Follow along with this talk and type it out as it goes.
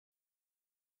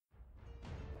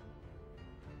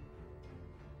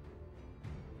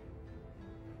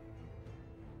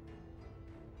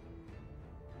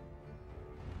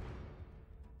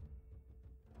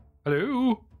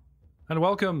Hello, and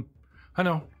welcome. I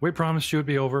know, we promised you it'd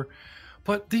be over,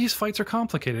 but these fights are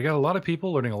complicated. I got a lot of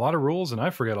people learning a lot of rules, and I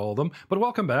forget all of them. But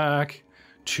welcome back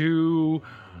to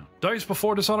Dice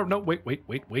Before Dishonor. No,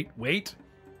 wait.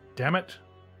 Damn it.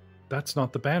 That's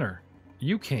not the banner.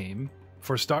 You came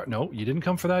for start. No, you didn't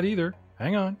come for that either.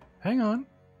 Hang on.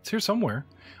 It's here somewhere.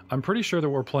 I'm pretty sure that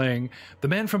we're playing The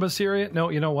Man from Assyria. No,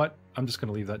 you know what? I'm just going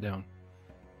to leave that down.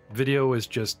 Video is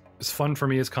just as fun for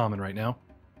me as common right now.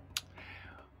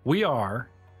 We are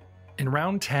in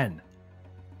round 10.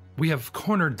 We have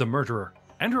cornered the murderer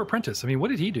and her apprentice. I mean, what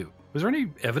did he do? Was there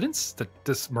any evidence that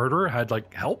this murderer had,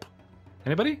 like, help?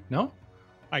 Anybody? No?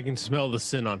 I can smell the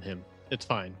sin on him. It's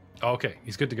fine. Okay,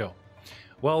 he's good to go.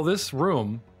 Well, this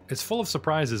room is full of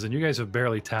surprises, and you guys have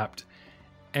barely tapped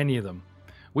any of them.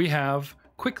 We have,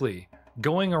 quickly,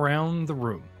 going around the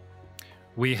room,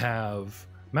 we have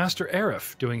Master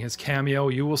Arif doing his cameo.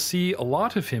 You will see a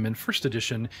lot of him in first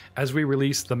edition as we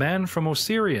release The Man from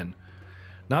Osirian.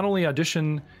 Not only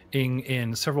auditioning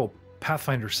in several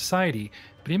Pathfinder Society,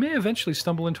 but he may eventually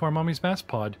stumble into our Mommy's Mass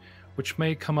Pod, which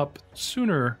may come up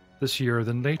sooner this year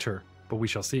than later, but we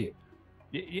shall see.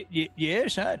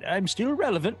 Yes, I'm still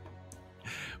relevant.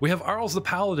 We have Arls the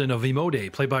Paladin of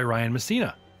Imode, played by Ryan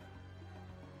Messina.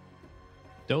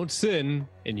 Don't sin,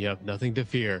 and you have nothing to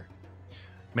fear.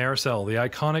 Maricel, the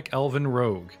iconic elven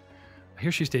rogue. I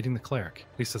hear she's dating the cleric.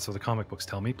 At least that's what the comic books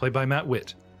tell me. Played by Matt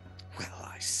Witt. Well,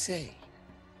 I say,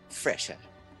 fresher.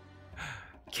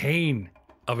 Kane,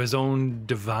 of his own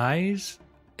devise.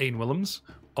 Ain Willems,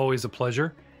 always a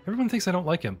pleasure. Everyone thinks I don't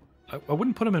like him. I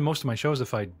wouldn't put him in most of my shows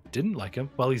if I didn't like him.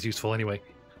 Well, he's useful anyway.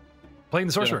 Playing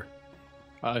the sorcerer.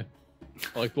 Yeah.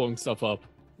 I like blowing stuff up.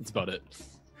 That's about it.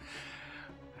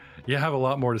 You have a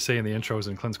lot more to say in the intros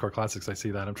in Clint's Core Classics. I see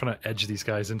that. I'm trying to edge these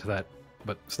guys into that,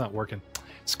 but it's not working.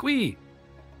 Squee,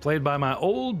 played by my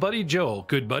old buddy Joe.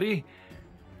 Good buddy.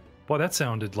 Boy, that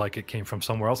sounded like it came from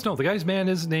somewhere else. No, the guy's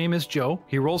his name is Joe.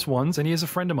 He rolls ones, and he is a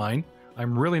friend of mine.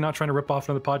 I'm really not trying to rip off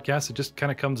another podcast. It just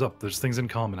kind of comes up. There's things in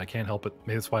common. I can't help it.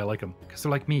 Maybe that's why I like them. Because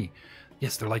they're like me.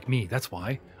 Yes, they're like me. That's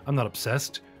why. I'm not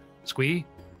obsessed. Squee,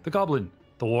 the goblin,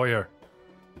 the warrior.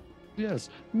 Yes,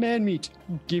 man meat.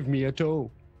 Give me a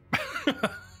toe.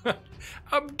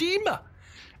 Abdima,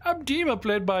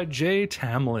 played by Jay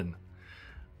Tamlin.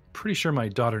 Pretty sure my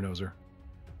daughter knows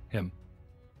him.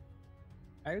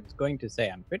 I was going to say,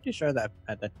 I'm pretty sure that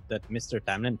Mr.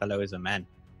 Tamlin fellow is a man.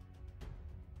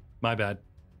 My bad.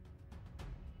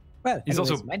 Well, he's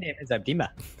anyways, also my name is Abdima.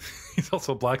 He's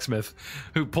also a blacksmith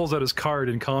who pulls out his card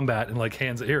in combat and like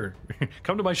hands it here.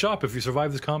 Come to my shop if you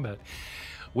survive this combat.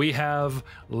 We have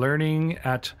learning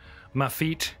at my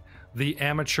feet. The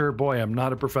amateur, boy, I'm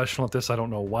not a professional at this. I don't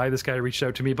know why this guy reached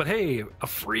out to me, but hey, a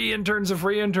free intern's a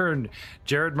free intern.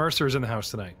 Jared Mercer is in the house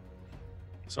tonight.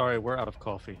 Sorry, we're out of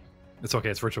coffee. It's okay,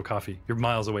 it's virtual coffee. You're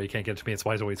miles away, you can't get it to me. It's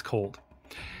why it's always cold.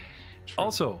 True.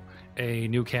 Also, a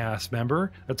new cast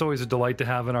member. That's always a delight to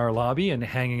have in our lobby and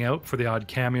hanging out for the odd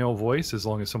cameo voice, as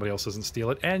long as somebody else doesn't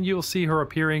steal it. And you'll see her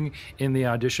appearing in the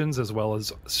auditions, as well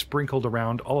as sprinkled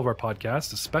around all of our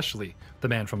podcasts, especially the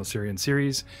Man from Assyrian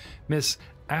series, Miss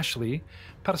Ashley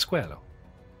Pasquello.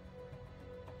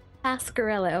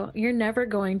 Pasquarello. You're never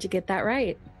going to get that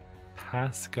right.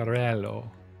 Pasquarello.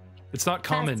 It's not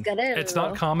common. Pasquarello. It's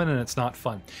not common, and it's not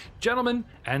fun. Gentlemen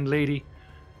and lady,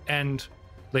 and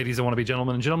ladies that want to be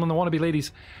gentlemen, and gentlemen that want to be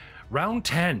ladies. Round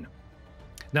 10.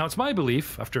 Now, it's my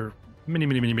belief, after many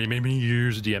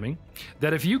years of DMing,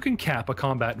 that if you can cap a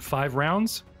combat in 5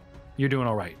 rounds, you're doing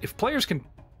all right. If players can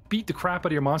beat the crap out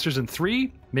of your monsters in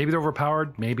 3, maybe they're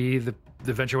overpowered, maybe the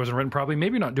adventure wasn't written properly,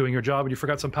 maybe you're not doing your job and you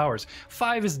forgot some powers.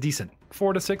 5 is decent.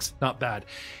 4 to 6, not bad.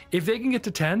 If they can get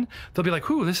to 10, they'll be like,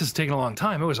 whew, this is taking a long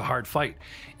time. It was a hard fight.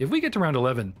 If we get to round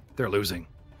 11, they're losing.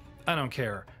 I don't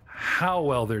care how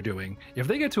well they're doing. If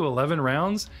they get to 11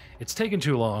 rounds, it's taken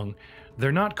too long.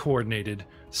 They're not coordinated.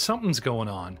 Something's going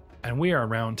on. And we are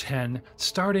round 10,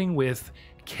 starting with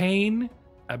Kane.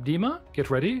 Abdima, get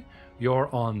ready.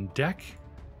 You're on deck.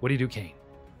 What do you do, Kane?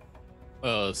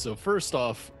 So first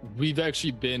off, we've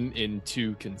actually been in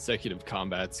 2 consecutive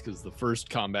combats because the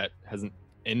first combat hasn't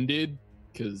ended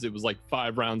because it was like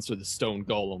 5 rounds for the stone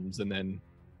golems, and then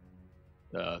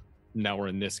now we're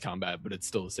in this combat, but it's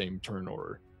still the same turn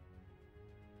order.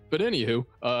 But anywho,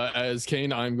 as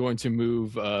Kane, I'm going to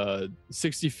move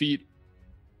 60 feet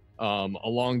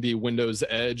along the window's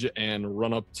edge and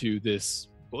run up to this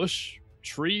bush,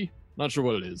 tree. Not sure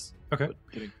what it is. Okay.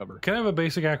 Getting cover. Can I have a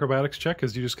basic acrobatics check?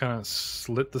 Because you just kind of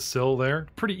slit the sill there.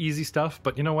 Pretty easy stuff,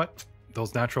 but you know what?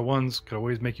 Those natural ones could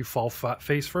always make you fall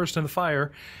face first in the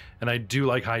fire, and I do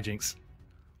like hijinks.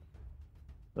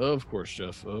 Of course,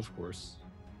 Jeff. Of course.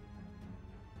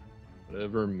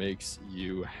 Whatever makes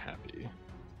you happy.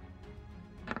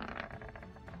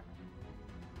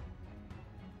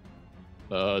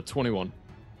 Uh, 21.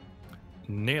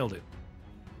 Nailed it.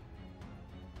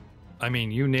 I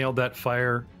mean, you nailed that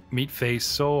fire meat face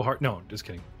so hard. No, just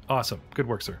kidding. Awesome. Good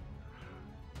work, sir.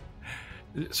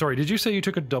 Sorry, did you say you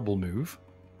took a double move?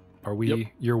 Are we? Yep.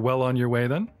 You're well on your way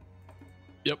then?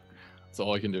 Yep. That's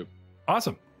all I can do.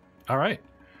 Awesome. All right.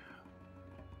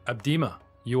 Abdima,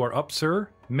 you are up, sir.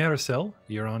 Maricel,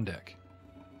 you're on deck.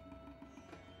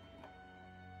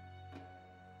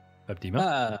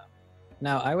 Abdima?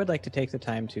 Now, I would like to take the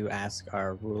time to ask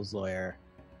our rules lawyer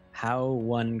how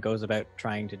one goes about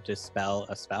trying to dispel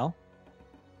a spell.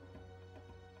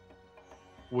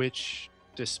 Which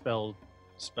dispel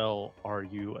spell are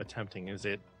you attempting? Is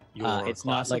it your it's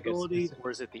class not like a ability, specific-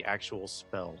 or is it the actual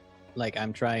spell? Like,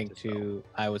 I'm trying Dispel. to.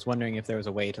 I was wondering if there was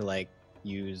a way to like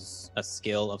use a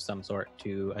skill of some sort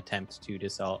to attempt to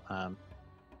dispel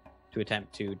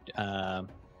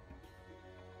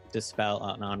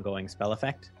an ongoing spell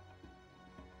effect.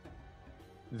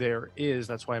 There is.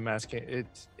 That's why I'm asking.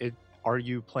 Are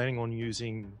you planning on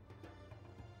using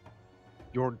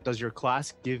your? Does your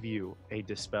class give you a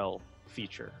dispel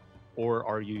feature, or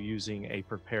are you using a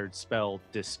prepared spell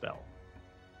dispel?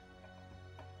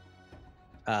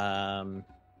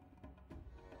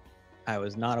 I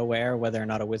was not aware whether or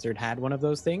not a wizard had one of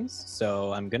those things,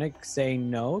 so I'm gonna say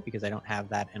no because I don't have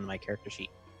that in my character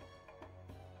sheet.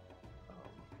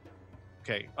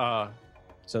 Okay.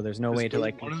 So there's no way to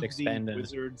like one just of expend. the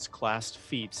wizard's classed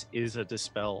feats is a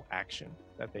dispel action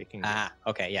that they can. Ah,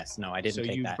 okay, yes, no, I didn't so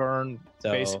take you that. burn.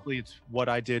 So- Basically, it's what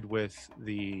I did with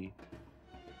the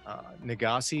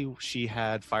Nagasi. She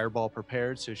had fireball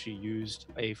prepared, so she used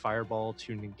a fireball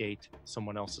to negate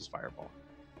someone else's fireball.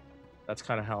 That's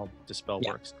kind of how dispel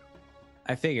Yeah. works.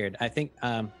 I figured. I think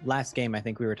last game, I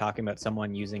think we were talking about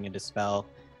someone using a dispel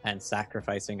and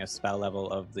sacrificing a spell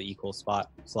level of the equal slot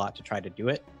to try to do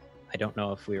it. I don't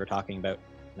know if we were talking about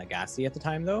Nagasi at the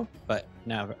time though, but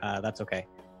now that's okay.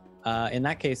 In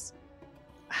that case,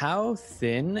 how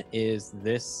thin is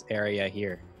this area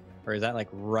here? Or is that like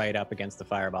right up against the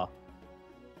fireball?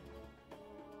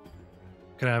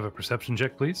 Can I have a perception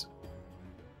check, please?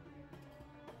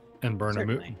 And burn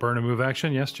Certainly. a move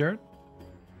action. Yes, Jared?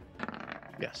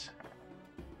 Yes.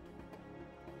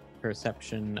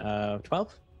 Perception of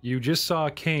 12? You just saw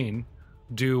Kane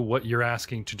do what you're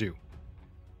asking to do.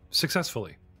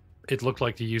 Successfully. It looked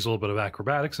like he used a little bit of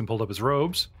acrobatics and pulled up his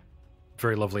robes.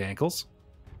 Very lovely ankles,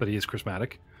 but he is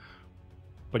charismatic.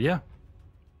 But yeah,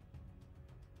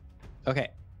 Okay.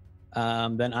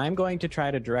 Then I'm going to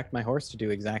try to direct my horse to do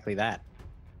exactly that.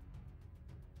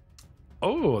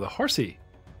 oh, the horsey.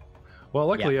 Well,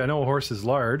 luckily I know a horse is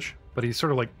large, but he's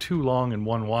sort of like 2 long and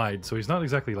 1 wide, so he's not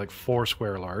exactly like 4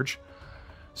 square large.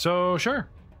 So sure,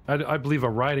 I believe a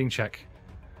riding check.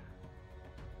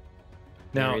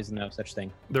 Now There is no such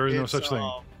thing. there is no such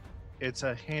thing. It's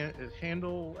a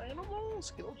handle animal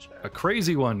skill check. A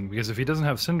crazy one, because if he doesn't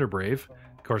have Cinder Brave,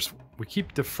 of course, we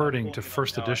keep deferring to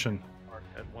first edition.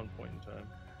 At one point in time.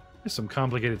 There's some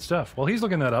complicated stuff. While he's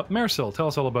looking that up, Marcel, tell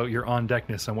us all about your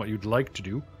on-deckness and what you'd like to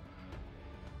do.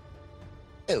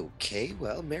 Okay,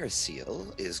 well,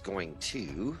 Maricel is going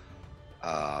to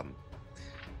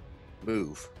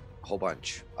move a whole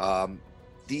bunch.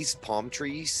 These palm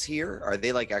trees here, are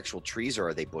they like actual trees or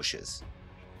are they bushes?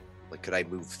 Like, could I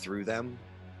move through them?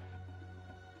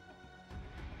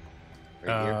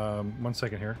 Right here? 1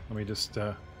 second here. Let me just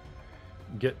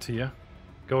get to you.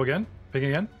 Go again. Pick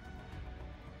again.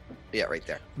 Yeah, right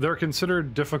there. They're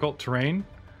considered difficult terrain,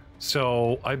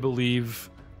 so I believe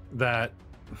that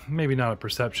maybe not a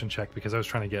perception check, because I was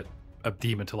trying to get a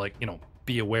demon to, like,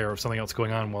 be aware of something else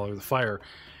going on while there's a fire.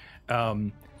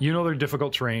 They're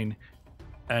difficult terrain,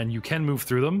 and you can move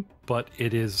through them, but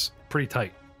it is pretty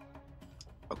tight.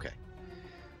 Okay.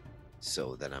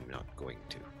 So then I'm not going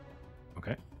to.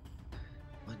 Okay.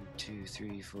 1, 2,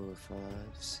 3, 4, 5,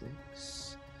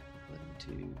 6. 1,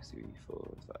 2, 3,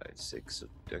 4, 5, 6. So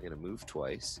I'm going to move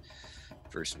twice.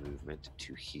 First movement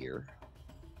to here.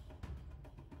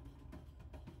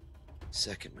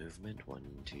 Second movement, 1,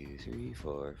 2, 3,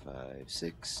 4, 5,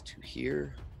 6 to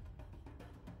here.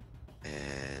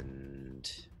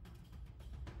 And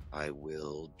I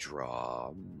will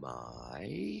draw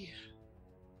my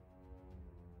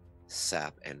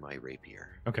sap and my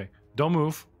rapier. Okay. Don't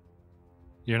move.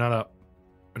 You're not up.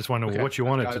 I just want to know Okay, what you I've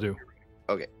wanted got to it. do.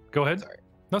 Okay. Go ahead. Sorry.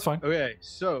 That's fine. Okay,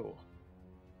 so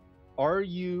are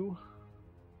you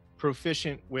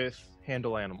proficient with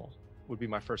handle animal? Would be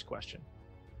my first question.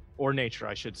 Or nature,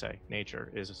 I should say. Nature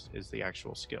is the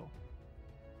actual skill.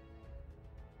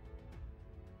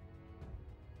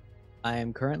 I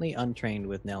am currently untrained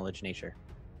with knowledge nature.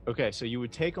 Okay, so you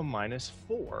would take a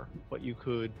 -4, but you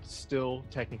could still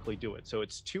technically do it. So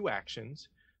it's 2 actions.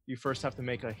 You first have to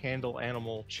make a handle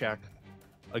animal check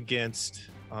against,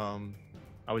 I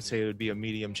would say it would be a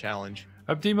medium challenge.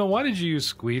 Abdima, why did you use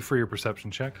Squee for your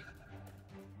perception check?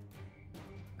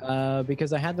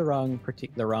 Because I had the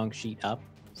wrong sheet up.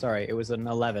 Sorry, it was an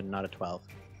 11, not a 12.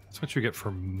 That's what you get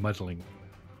for muddling.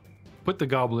 Put the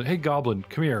goblin. Hey, goblin,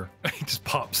 come here. He just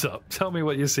pops up. Tell me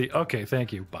what you see. Okay,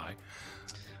 thank you. Bye.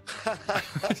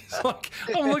 Like,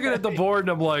 I'm looking at the board and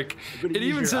I'm like, it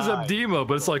even says Abdima,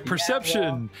 but it's like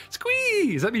perception.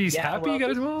 Squeeze. That means he's happy.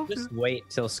 Well, just wait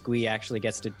till Squee actually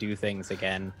gets to do things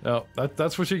again. Oh,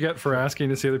 that's what you get for asking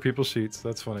to see other people's sheets.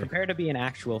 That's funny. Prepare to be an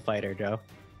actual fighter, Joe.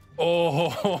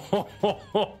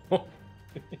 Oh.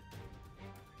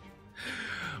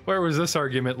 Where was this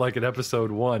argument like in episode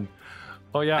 1?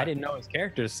 Oh, yeah. I didn't know his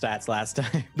character's stats last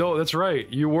time. No, that's right.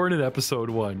 You weren't in episode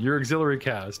 1. You're auxiliary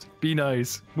cast. Be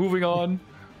nice. Moving on.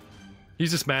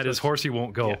 He's just mad his horsey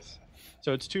won't go. Yes.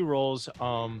 So it's 2 rolls.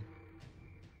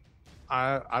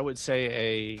 I would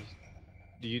say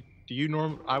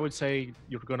I would say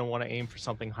you're going to want to aim for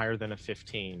something higher than a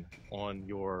 15 on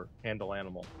your handle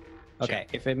animal. Okay,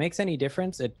 if it makes any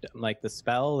difference, it like the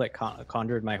spell that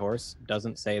conjured my horse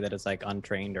doesn't say that it's like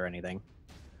untrained or anything.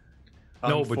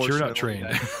 No, but you're not trained.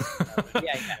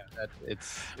 Yeah.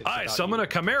 It's I summon a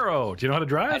Camaro. Do you know how to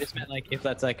drive? I just meant like if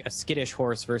that's like a skittish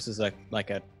horse versus a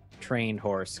trained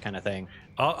horse kind of thing.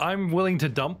 I'm willing to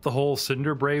dump the whole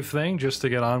Cinder Brave thing just to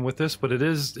get on with this, but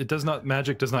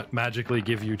magic does not magically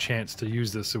give you a chance to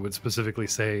use this. It would specifically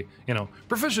say,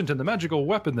 proficient in the magical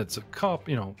weapon that's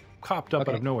copped up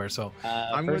out of nowhere. So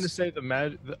I'm going to say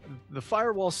the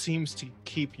firewall seems to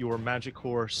keep your magic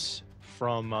horse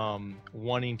from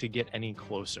wanting to get any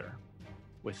closer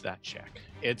with that check.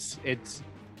 It's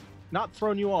not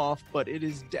thrown you off, but it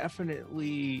is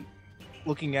definitely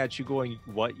looking at you going,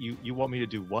 what? You want me to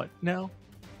do what now?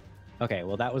 Okay,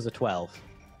 well that was a 12.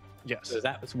 Yes. So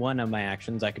that was one of my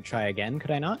actions. I could try again,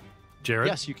 could I not? Jared?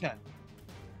 Yes, you can.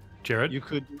 Jared? You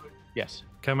could do it. Yes.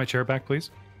 Can I have my chair back, please?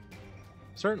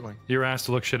 Certainly. You're asked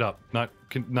to look shit up, not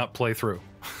play through.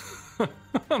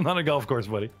 I'm not a golf course,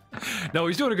 buddy. No,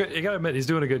 you gotta admit, he's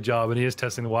doing a good job, and he is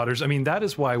testing the waters. I mean, that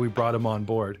is why we brought him on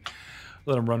board.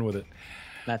 Let him run with it.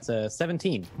 That's a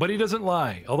 17. But he doesn't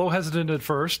lie. Although hesitant at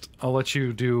first, I'll let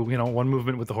you do, one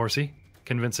movement with the horsey,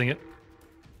 convincing it.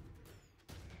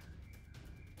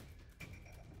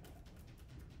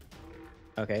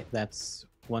 Okay, that's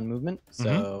one movement.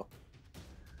 So,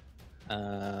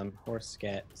 horse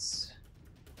gets...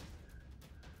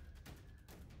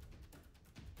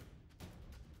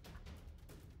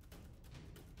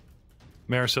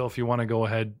 Marisol, if you want to go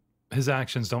ahead, his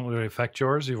actions don't really affect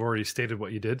yours. You've already stated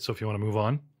what you did, so if you want to move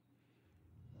on.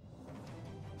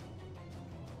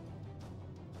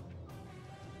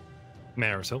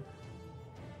 Marisol.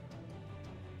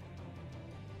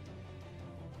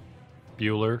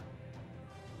 Bueller.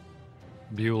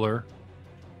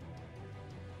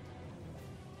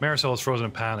 Marisol is frozen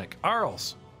in panic.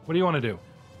 Arls, what do you want to do?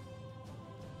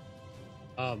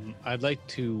 I'd like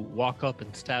to walk up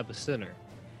and stab a sinner.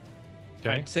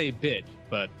 Okay. I'd say bid,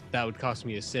 but that would cost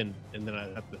me a sin, and then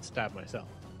I'd have to stab myself.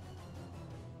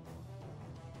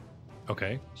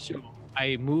 Okay. So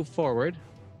I move forward,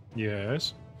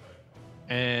 Yes.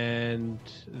 and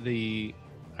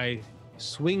I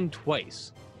swing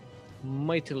twice,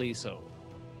 mightily so.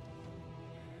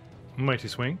 Mighty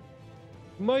swing.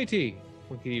 Mighty,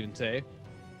 we could even say.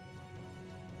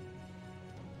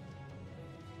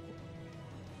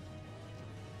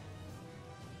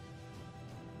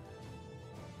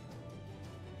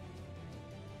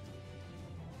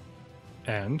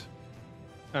 And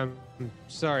I'm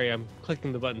sorry, I'm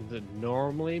clicking the buttons that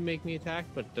normally make me attack,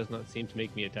 but it does not seem to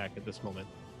make me attack at this moment.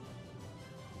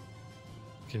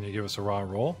 can you give us a raw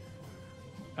roll?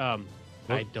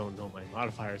 I don't know my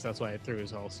modifiers. That's why I threw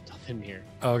his whole stuff in here.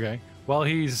 Okay. While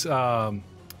he's trying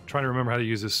to remember how to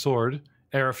use his sword,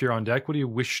 Aerith, if you're on deck, what do you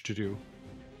wish to do?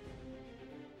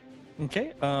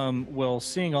 Okay. Well,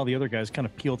 seeing all the other guys kind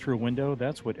of peel through a window,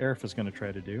 that's what Aerith is going to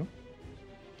try to do.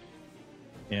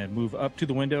 And move up to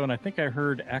the window, and I think I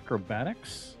heard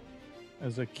acrobatics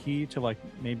as a key to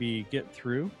maybe get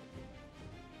through.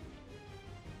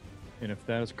 And if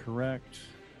that is correct,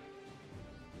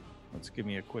 let's give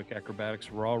me a quick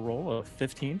acrobatics raw roll of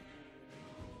 15.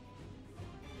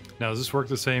 Now, does this work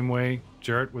the same way,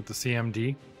 Jarrett, with the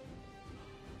CMD?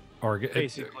 Or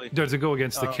Basically. Does it go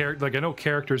against the character? I know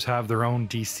characters have their own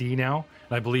DC now,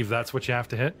 and I believe that's what you have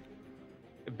to hit.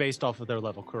 Based off of their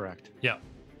level, correct. Yeah.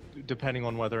 Depending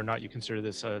on whether or not you consider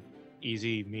this a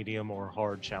easy, medium, or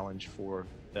hard challenge for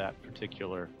that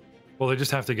particular. Well, they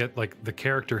just have to get, like, the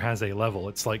character has a level.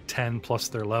 It's like 10 plus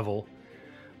their level,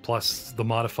 plus the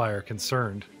modifier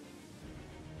concerned.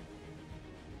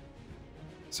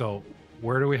 So,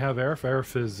 where do we have Arif?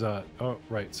 Arif is, oh,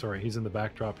 right, sorry, he's in the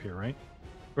backdrop here, right?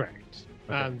 Correct.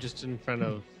 Okay. Just in front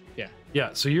of, yeah. Yeah,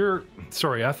 so you're,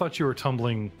 sorry, I thought you were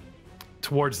tumbling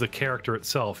towards the character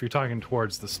itself. You're talking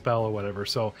towards the spell or whatever.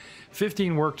 So,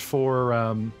 15 worked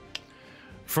for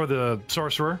the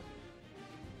sorcerer.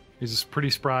 He's pretty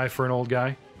spry for an old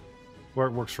guy. Where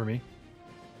it works for me.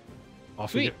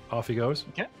 Off he goes.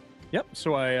 Okay. Yep.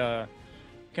 So I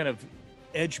kind of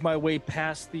edge my way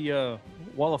past the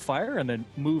wall of fire and then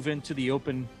move into the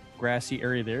open grassy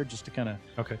area there just to kind of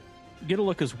get a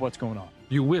look as what's going on.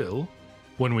 You will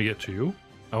when we get to you.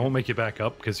 I won't make you back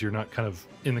up because you're not kind of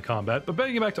in the combat, but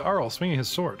bringing you back to Arl, swinging his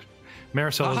sword.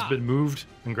 Maricel has been moved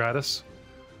and gratis.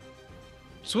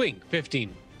 Swing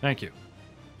 15. Thank you.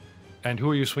 And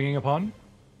who are you swinging upon?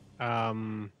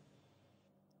 The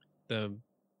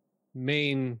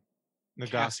main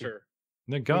Nagasi. caster.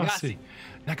 Nagasi.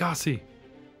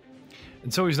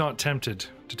 And so he's not tempted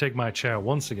to take my chair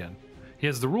once again. He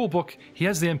has the rule book. He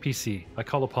has the NPC. I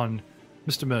call upon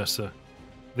Mr. Mercer,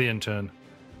 the intern.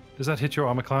 Does that hit your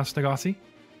armor class, Nagasi?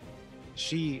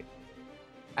 She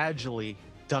agilely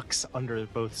ducks under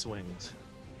both swings.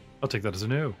 I'll take that as a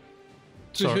no.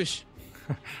 Swish, Sorry. swish.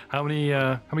 How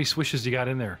many swishes you got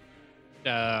in there?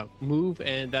 Move,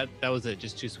 and that was it.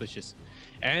 Just 2 swishes.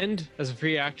 And as a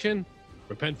free action,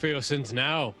 repent for your sins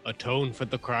now. Atone for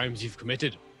the crimes you've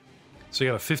committed. So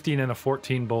you got a 15 and a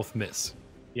 14 both miss.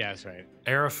 Yeah, that's right.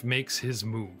 Arif makes his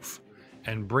move,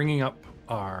 and bringing up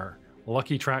our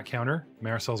lucky track counter,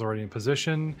 Maricel's already in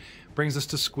position, brings us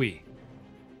to Squee.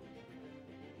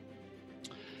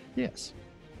 Yes.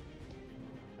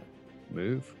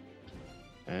 Move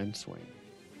and swing.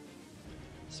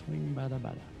 Swing, bada,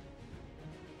 bada.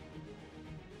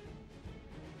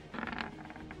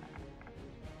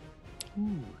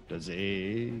 Ooh, does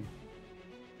a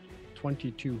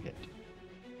 22 hit?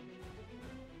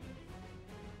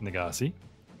 Nagasi.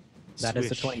 That is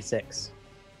a Swish. 26.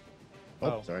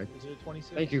 Oh, sorry. Is it a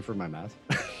 26? Thank you for my math.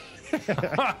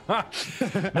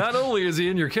 Not only is he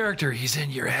in your character, he's in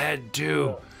your head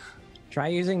too. Try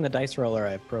using the dice roller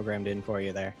I programmed in for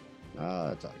you there.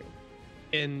 That's all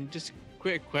good. And just a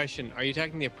quick question. Are you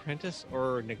attacking the apprentice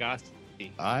or Nagasi?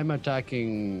 I'm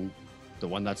attacking the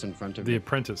one that's in front of The me.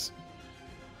 apprentice.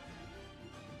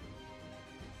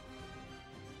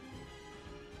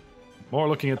 More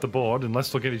looking at the board and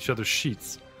less looking at each other's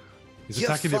sheets. He's You're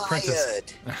attacking the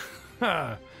apprentice.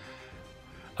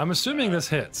 I'm assuming this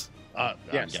hits.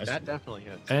 Yes, that definitely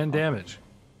hits. And damage.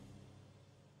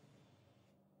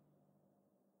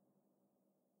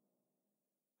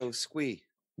 Go Squee.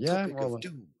 Yeah, Topic roll of it.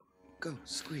 doom. Go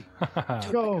Squee.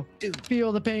 Go. Doom.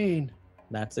 Feel the pain.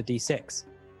 That's a d6.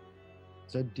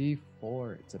 It's a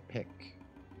D4. It's a pick.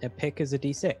 A pick is a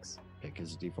d6. Pick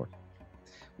is a D4.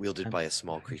 Wielded by a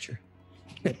small creature.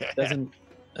 Doesn't,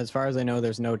 as far as I know,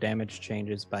 there's no damage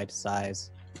changes by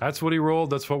size. That's what he rolled.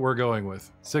 That's what we're going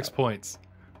with. 6 points.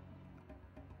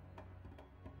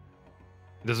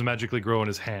 It doesn't magically grow in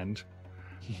his hand.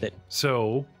 That,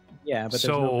 So, yeah, but there's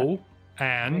no,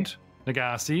 and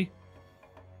Nagasi.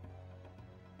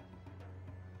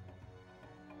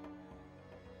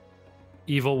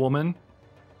 Evil woman.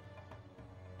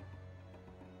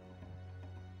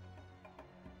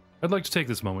 I'd like to take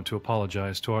this moment to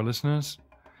apologize to our listeners.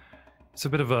 It's a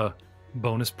bit of a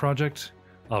bonus project.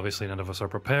 Obviously, none of us are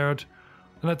prepared,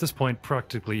 and at this point,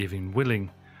 practically even willing.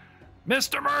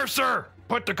 Mr. Mercer,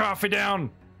 put the coffee down.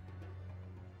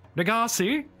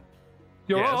 Nagasi,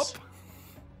 you're Yes. up.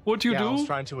 What'd you I do? was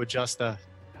trying to adjust the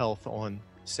health on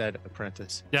said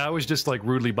apprentice. Yeah, I was just like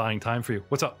rudely buying time for you.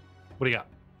 What's up? What do you got?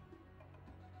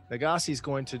 Nagasi's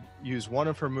going to use one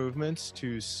of her movements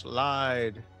to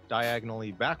slide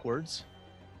diagonally backwards.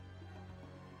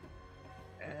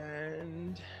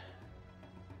 And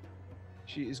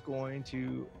she is going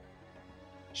to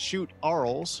shoot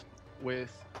Arls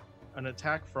with an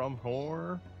attack from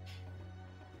her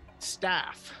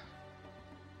staff.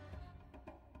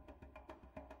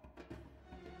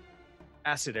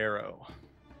 Acid arrow.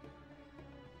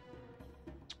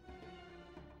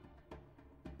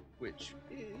 Which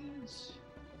is...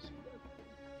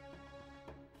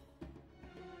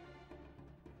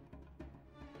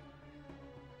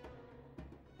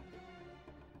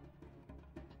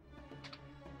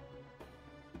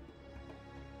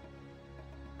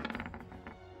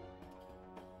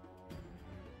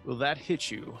 Will that hit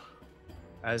you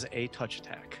as a touch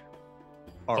attack?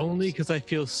 Only Arls. because I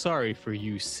feel sorry for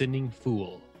you, sinning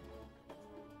fool.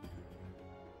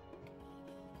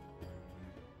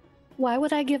 Why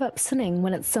would I give up sinning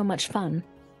when it's so much fun?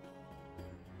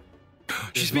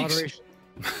 She speaks.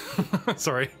 Moderation.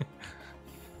 Sorry.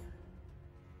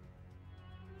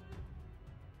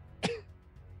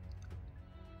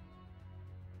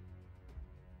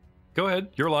 Go ahead.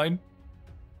 Your line.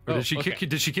 Or Oh, did she okay. kick you?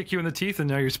 Did she kick you in the teeth and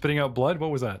now you're spitting out blood? What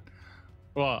was that?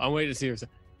 Well, I'm waiting to see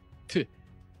if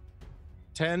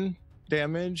 10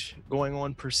 damage going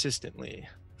on persistently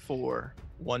for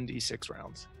 1d6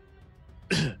 rounds.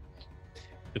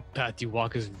 the path you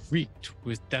walk is reeked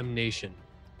with damnation.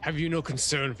 Have you no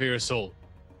concern for your soul?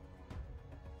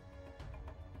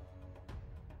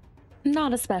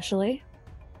 Not especially.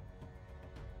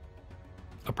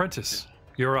 Apprentice,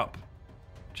 you're up.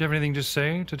 Do you have anything to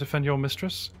say to defend your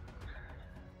mistress?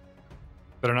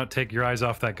 Better not take your eyes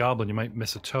off that goblin. You might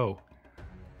miss a toe.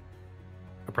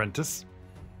 Apprentice?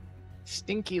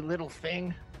 Stinky little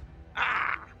thing.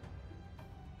 Ah!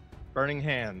 Burning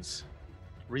hands.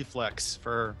 Reflex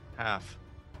for half.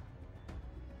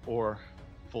 Or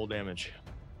full damage.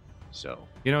 So.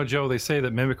 You know, Joe, they say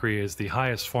that mimicry is the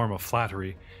highest form of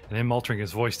flattery, and him altering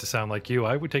his voice to sound like you,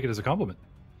 I would take it as a compliment.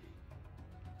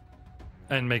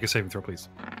 And make a saving throw, please.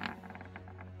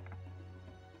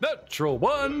 Natural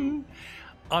 1!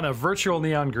 On a virtual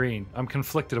neon green. I'm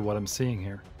conflicted at what I'm seeing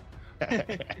here.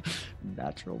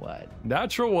 Natural one.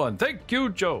 Natural 1. Thank you,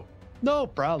 Joe. No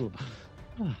problem.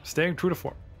 Staying true to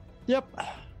form. Yep.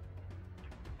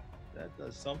 That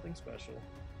does something special.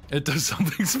 It does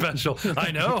something special.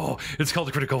 I know. It's called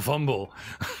a critical fumble.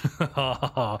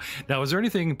 Now, is there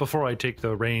anything before I take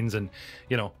the reins and,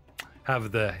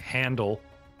 have the handle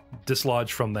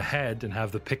dislodge from the head and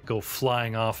have the pick go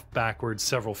flying off backwards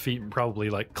several feet and probably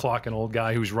like clock an old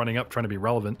guy who's running up trying to be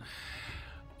relevant?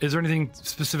 Is there anything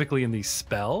specifically in the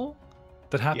spell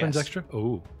that happens Yes. extra?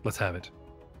 Oh, let's have it.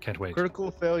 Can't wait.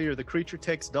 Critical failure. The creature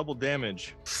takes double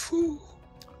damage.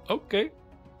 Okay.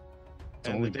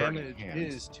 And only the burning damage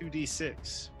hands. is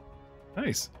 2d6.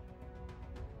 Nice.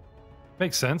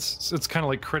 Makes sense. It's kind of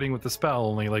like critting with the spell,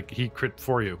 only like he crit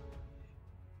for you.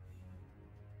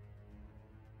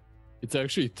 It's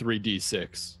actually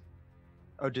 3d6.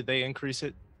 Oh, did they increase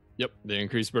it? Yep, they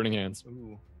increase burning hands.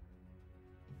 Ooh.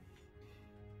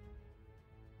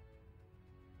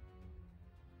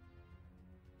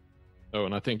 Oh,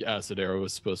 and I think acid arrow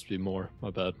was supposed to be more.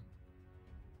 My bad.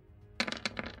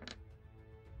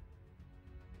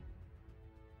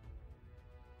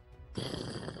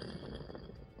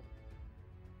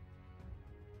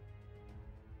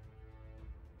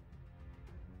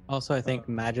 Also, I think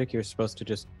magic, you're supposed to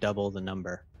just double the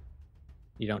number.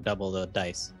 You don't double the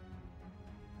dice.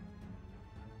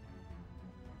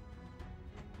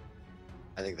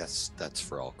 I think that's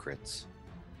for all crits.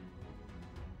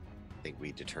 I think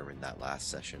we determined that last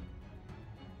session.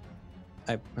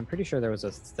 I'm pretty sure there was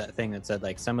a thing that said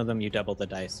like some of them you double the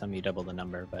dice, some you double the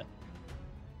number, but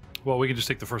Well, we can just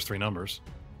take the first three numbers.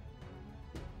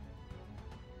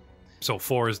 So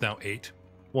 4 is now 8,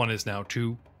 1 is now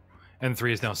 2, and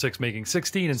 3 is now 6, making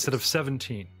 16 instead of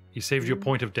 17. He saved you a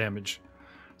point of damage.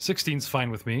 16's fine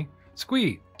with me.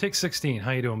 Squee, take 16.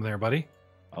 How you doing there, buddy?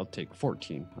 I'll take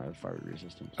 14. I have fire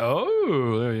resistance.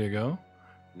 Oh, there you go.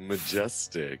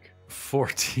 Majestic.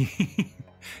 14.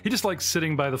 He just likes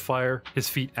sitting by the fire, his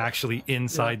feet actually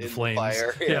inside the in the flames.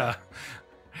 fire, yeah. yeah.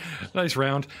 Nice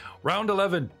round. Round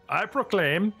 11. I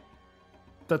proclaim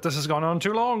that this has gone on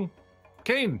too long.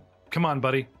 Kane, come on,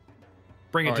 buddy.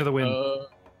 Bring it to the wind.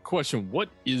 Question, what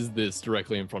is this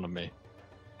directly in front of me?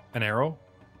 An arrow?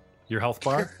 Your health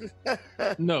bar?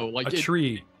 No, like A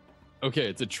tree. Okay,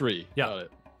 it's a tree. Yeah. Got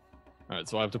it. All right,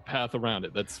 so I have to path around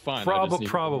it. That's fine. I just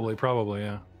Probably,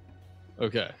 yeah.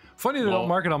 Okay. Funny they Well- don't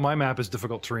mark it on my map as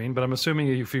difficult terrain, but I'm assuming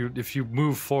if you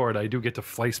move forward, I do get to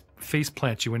face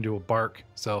plant you into a bark.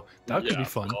 So that could be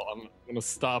fun. Well, I'm gonna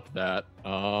stop that.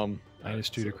 Minus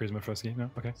 2 to charisma first game. No,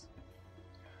 okay.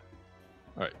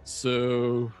 All right,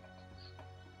 so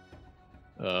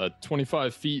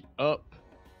 25 feet up,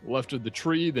 left of the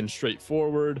tree, then straight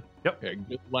forward. Yep. Okay,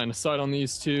 good line of sight on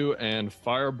these two, and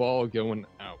fireball going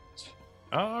out.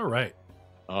 All right.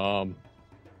 Um.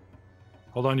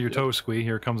 Hold on to your toes, Squee.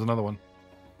 Here comes another one.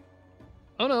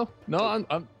 Oh no,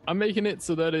 I'm making it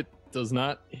so that it does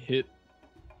not hit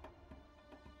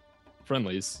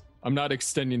friendlies. I'm not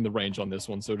extending the range on this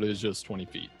one, so it is just 20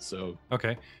 feet. So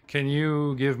Okay. Can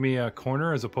you give me a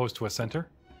corner as opposed to a center?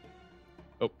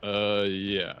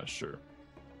 yeah, sure.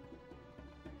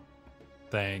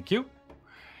 Thank you.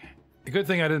 A good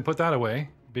thing I didn't put that away,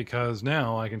 because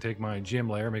now I can take my GM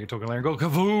layer, make a token layer, and go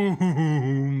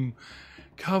kavoom!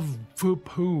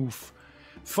 Kavoo-poof.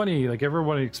 Funny, like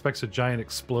everyone expects a giant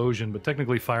explosion, but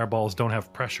technically fireballs don't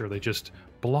have pressure. They just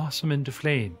blossom into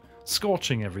flame.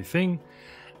 scorching everything.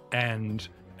 And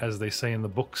as they say in the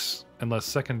books, unless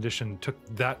second edition took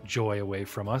that joy away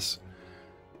from us,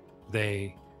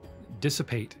 they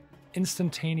dissipate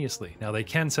instantaneously. Now they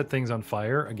can set things on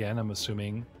fire. Again, I'm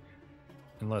assuming,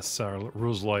 unless our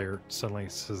rules lawyer suddenly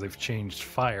says they've changed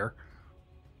fire,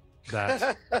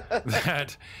 that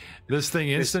that this thing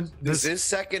This is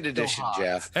second edition,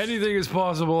 Jeff. Anything is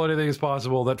possible. Anything is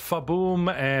possible. That fa-boom,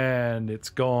 and it's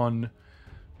gone,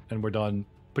 and we're done.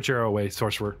 Put your arrow away,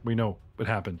 sorcerer. We know what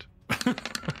happened.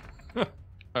 All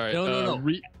right. No.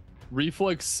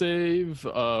 Reflex save,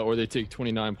 or they take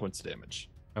 29 points of damage.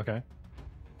 Okay.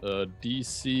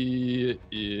 DC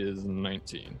is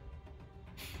 19.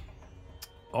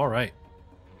 All right.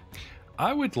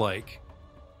 I would like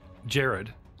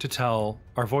Jared to tell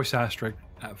our voice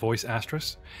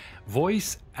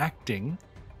acting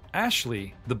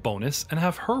Ashley the bonus and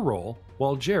have her roll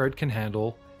while Jared can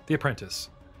handle the apprentice.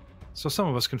 So some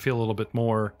of us can feel a little bit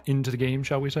more into the game,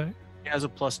 shall we say? He has a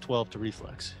plus 12 to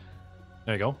reflex.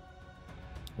 There you go.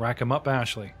 Rack him up,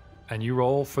 Ashley. And you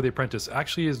roll for the apprentice.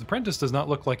 Actually, his apprentice does not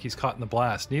look like he's caught in the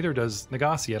blast. Neither does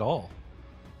Nagasi at all.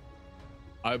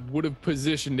 I would have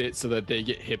positioned it so that they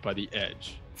get hit by the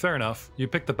edge. Fair enough. You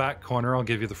pick the back corner. I'll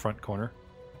give you the front corner.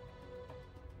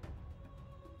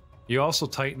 You also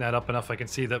tighten that up enough. I can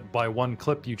see that by one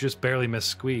clip, you just barely miss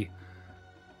Squee.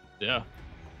 Yeah.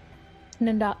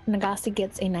 Nagasi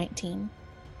gets a 19.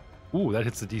 Ooh, that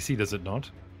hits the DC, does it not?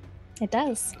 It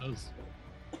does.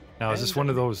 Now, is this one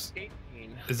of those...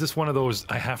 Is this one of those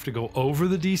I have to go over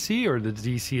the DC, or the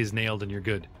DC is nailed and you're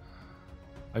good?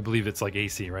 I believe it's like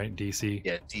AC, right? DC.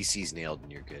 Yeah, DC's nailed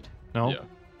and you're good. No? Yeah.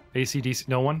 AC, DC,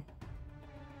 no one?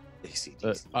 AC,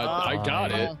 DC. I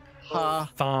got it.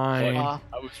 Fine. I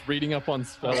was reading up on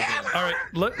spells. All right,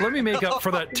 let me make up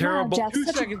for that terrible... Wow,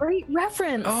 Jeff, such a great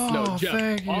reference. Oh, No, Jeff,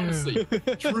 thank you. honestly,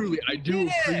 truly, I do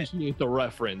appreciate the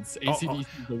reference. ACDC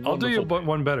is a I'll do you wonderful-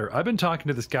 one better. I've been talking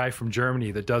to this guy from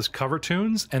Germany that does cover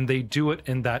tunes, and they do it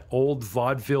in that old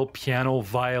vaudeville piano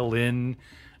violin,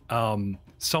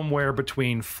 somewhere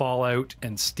between Fallout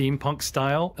and steampunk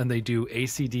style, and they do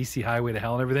AC/DC Highway to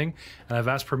Hell and everything. And I've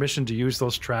asked permission to use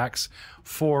those tracks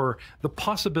for the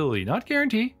possibility, not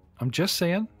guarantee, I'm just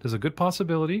saying, there's a good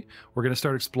possibility. We're going to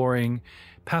start exploring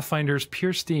Pathfinder's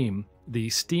Pure Steam, the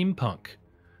steampunk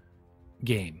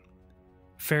game,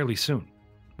 fairly soon.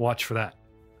 Watch for that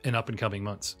in up and coming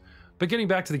months. But getting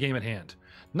back to the game at hand.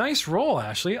 Nice roll,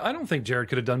 Ashley. I don't think Jared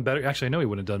could have done better. Actually, I know he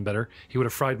would have done better. He would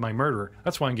have fried my murderer.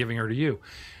 That's why I'm giving her to you.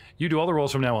 You do all the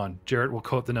rolls from now on. Jared will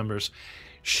quote the numbers.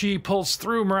 She pulls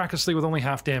through miraculously with only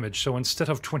half damage. So instead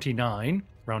of 29,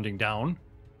 rounding down,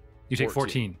 you take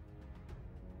 14.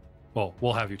 Well,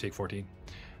 we'll have you take 14.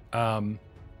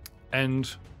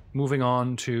 And moving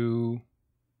on to...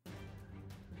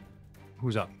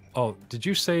 Who's up? Oh, did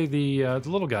you say the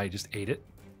little guy just ate it?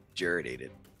 Jared ate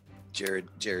it.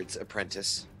 Jared's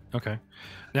apprentice. Okay.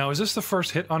 Now, is this the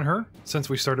first hit on her since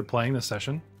we started playing this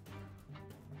session?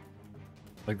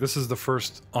 Like, this is the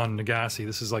first on Nagasi.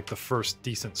 This is like the first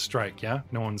decent strike, yeah?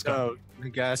 No one's got... Oh,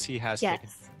 Nagasi has taken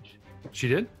Yes. damage. She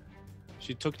did?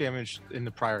 She took damage in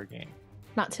the prior game.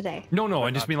 Not today. No, I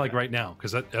But just not mean like today. right now,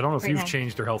 because I don't know if Right you've now.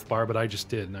 changed her health bar, but I just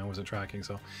did, and I wasn't tracking,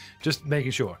 so just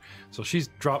making sure. So she's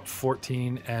dropped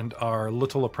 14, and our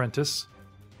little apprentice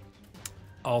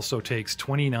also takes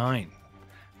 29.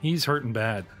 He's hurting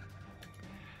bad.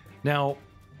 Now,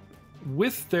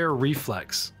 with their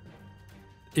reflex,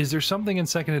 is there something in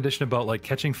second edition about like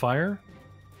catching fire?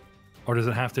 Or does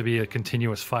it have to be a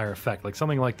continuous fire effect? Like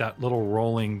something like that little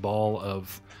rolling ball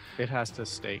of... It has to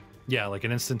stay. Yeah, like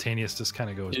an instantaneous just kind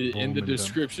of goes... boom In the and done.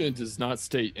 description, it does not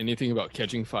state anything about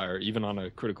catching fire, even on a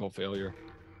critical failure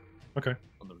Okay.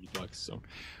 on the reflex. So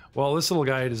Well, this little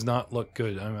guy does not look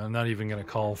good. I'm not even going to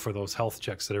call for those health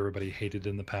checks that everybody hated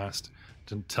in the past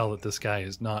to tell that this guy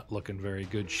is not looking very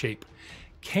good shape.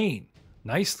 Kane,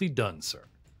 nicely done, sir.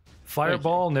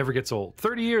 Fireball never gets old.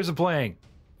 30 years of playing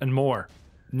and more.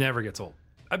 Never gets old.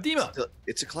 Abdima,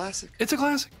 It's a classic. it's a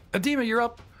classic. Abdima, you're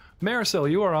up.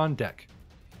 Maricel, you are on deck.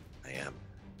 I am.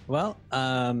 Well,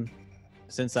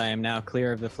 since I am now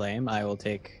clear of the flame, I will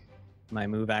take my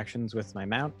move actions with my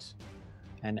mount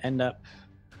and end up...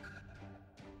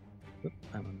 Oop,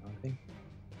 I'm on the wrong thing.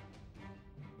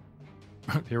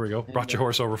 Here we go. Brought your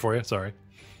horse over for you. Sorry.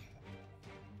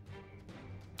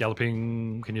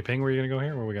 Galloping. Can you ping where you're going to go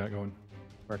here? Where we got going?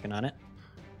 Working on it.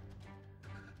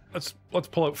 Let's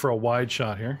pull out for a wide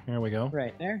shot here. Here we go.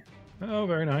 Right there. Oh,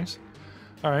 very nice.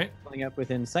 All right. Pulling up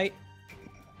within sight.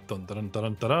 Dun, dun, dun,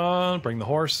 dun, dun, dun. Bring the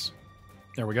horse.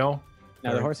 There we go.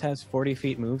 Now the horse has 40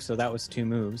 feet move, so that was 2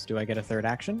 moves. Do I get a third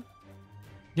action?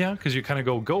 Yeah, because you kind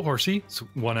of go horsey. It's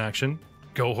one action.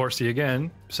 Go horsey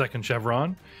again. Second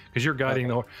chevron. Because you're guiding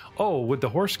the horse. Oh, would the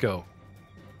horse go?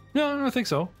 No, I think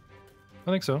so.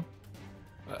 I think so.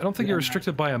 I don't think you're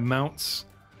restricted by a mount's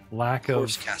lack of...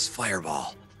 Horse cast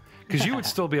fireball. Because you would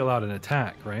still be allowed an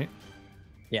attack, right?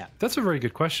 Yeah. That's a very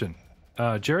good question.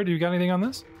 Jared, do you got anything on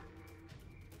this?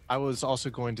 I was also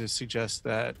going to suggest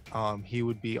that he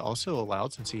would be also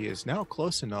allowed, since he is now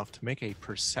close enough, to make a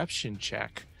perception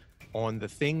check on the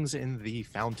things in the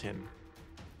fountain.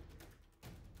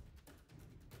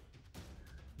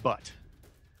 But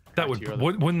That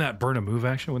wouldn't that burn a move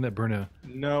action? Wouldn't that burn a...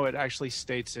 No, it actually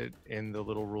states it in the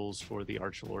little rules for the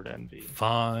Archlord Envy.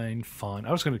 Fine.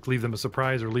 I was going to leave them a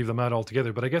surprise or leave them out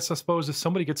altogether, but I suppose if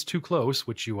somebody gets too close,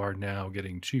 which you are now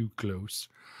getting too close.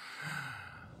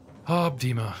 Oh,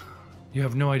 Dima, you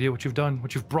have no idea what you've done,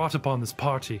 what you've brought upon this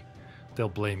party. They'll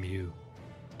blame you.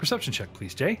 Perception check,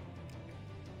 please, Jay.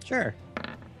 Sure.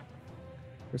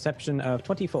 Perception of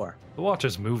 24. The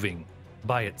water's moving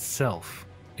by itself.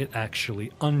 It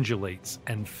actually undulates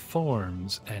and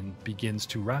forms and begins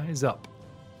to rise up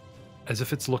as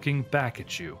if it's looking back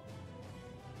at you.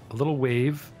 A little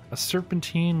wave, a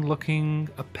serpentine-looking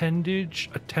appendage,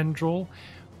 a tendril,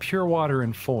 pure water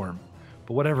in form.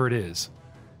 But whatever it is,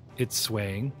 it's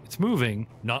swaying, it's moving,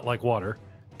 not like water,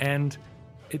 and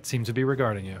it seems to be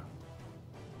regarding you.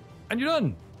 And you're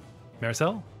done!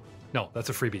 Maricel? No, that's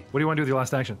a freebie. What do you want to do with your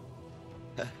last action?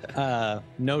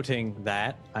 Noting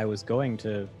that I was going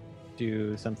to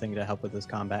do something to help with this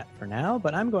combat for now,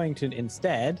 but I'm going to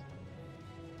instead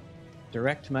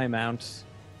direct my mount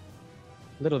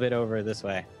a little bit over this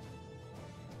way.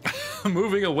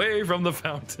 Moving away from the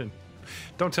fountain.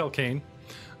 Don't tell Kane.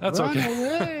 That's Run okay.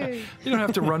 away. You don't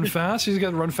have to run fast. He's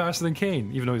got to run faster than Kane,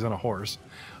 even though he's on a horse.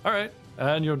 All right.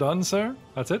 And you're done, sir?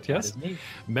 That's it? Yes? That is me.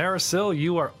 Maricel,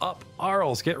 you are up.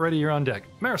 Arls, get ready. You're on deck.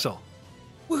 Maricel.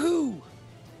 Woohoo!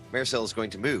 Maricel is going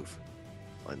to move.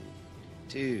 1,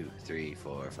 2, 3,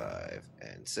 4, 5,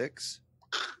 and 6.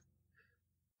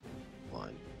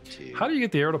 1, 2. How do you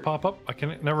get the arrow to pop up? I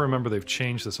can never remember they've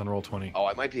changed this on Roll20. Oh,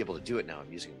 I might be able to do it now.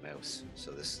 I'm using a mouse,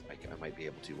 so this I might be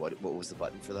able to. What was the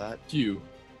button for that? Q.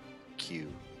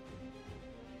 Q.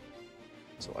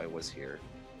 So I was here.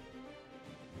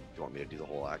 Do you want me to do the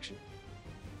whole action?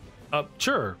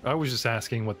 Sure. I was just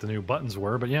asking what the new buttons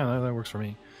were, but yeah, that works for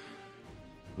me.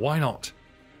 Why not?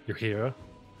 You're here.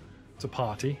 It's a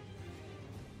party.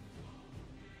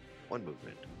 1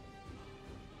 movement.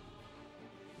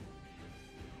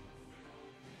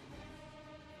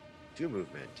 2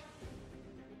 movement.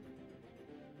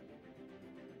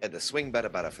 And the swing bada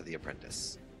bada for the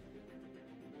apprentice.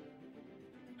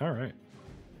 All right.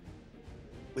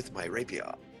 With my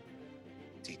rapier.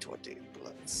 D20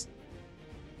 bullets.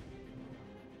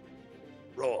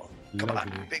 Roll. Come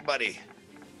Lovely. on, big buddy.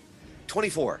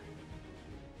 24.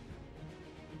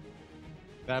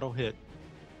 That'll hit.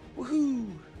 Woohoo!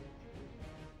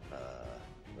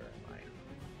 Where am I?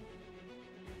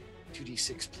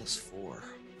 2d6 plus 4.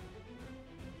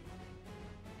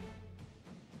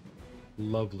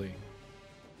 Lovely.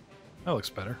 That looks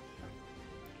better.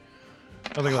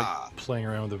 Nothing like playing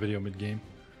around with the video mid-game.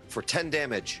 For 10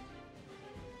 damage.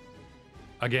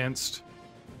 Against?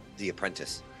 The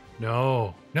apprentice.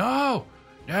 No.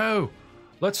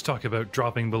 Let's talk about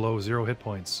dropping below 0 hit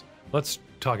points. Let's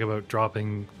talk about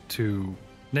dropping to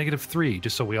 -3,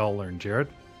 just so we all learn, Jared.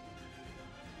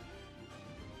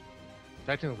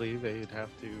 Technically, they'd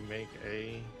have to make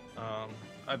a...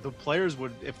 the players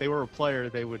would, if they were a player,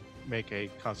 they would make a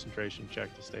concentration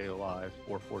check to stay alive,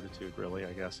 or fortitude, really,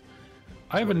 I guess.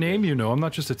 I have a name, you know. I'm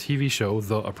not just a TV show,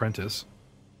 The Apprentice.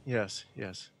 Yes.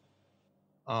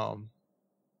 But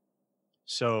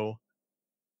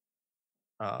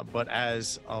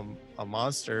as a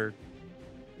monster,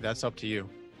 that's up to you.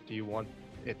 Do you want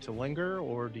it to linger,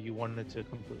 or do you want it to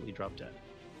completely drop dead?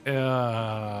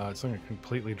 It's not going to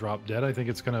completely drop dead. I think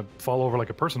it's going to fall over like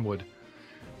a person would.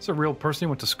 It's a real person. He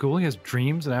went to school. He has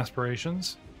dreams and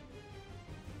aspirations.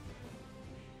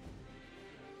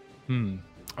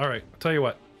 All right. I'll tell you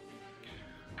what.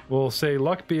 We'll say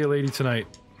luck be a lady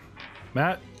tonight.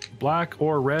 Matt, black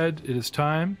or red, it is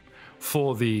time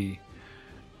for the,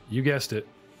 you guessed it,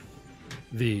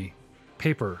 the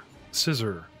paper,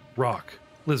 scissor, rock,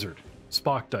 lizard,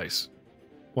 Spock dice.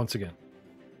 Once again.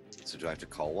 So do I have to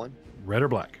call one? Red or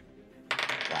black?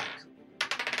 Black.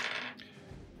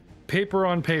 Paper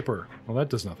on paper. Well, that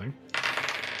does nothing.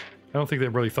 I don't think they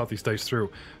really thought these dice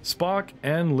through. Spock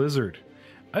and lizard.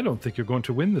 I don't think you're going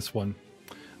to win this one.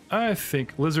 I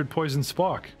think lizard poisoned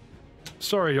Spock.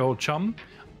 Sorry, old chum.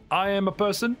 I am a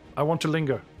person. I want to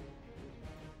linger.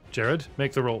 Jared,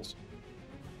 make the rolls.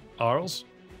 Arls?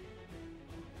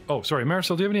 Oh, sorry,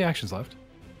 Maricel, do you have any actions left?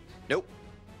 Nope.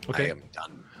 Okay. I am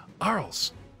done.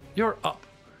 Arls, you're up.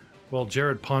 Well,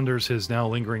 Jared ponders his now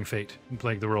lingering fate in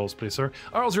playing the roles, please, sir.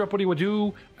 Arls, you're up. What do you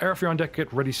do? Arif, you're on deck.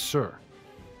 Get ready, sir.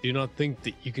 Do not think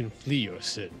that you can flee your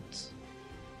sins.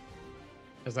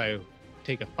 As I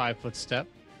take a 5-foot step,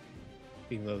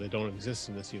 even though they don't exist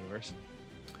in this universe.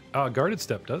 Guarded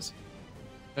step does.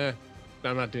 I'm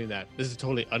not doing that. This is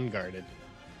totally unguarded.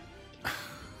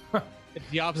 It's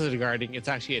the opposite of guarding. It's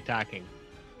actually attacking.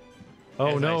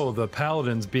 Oh As no, the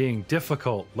paladin's being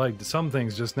difficult. Like, some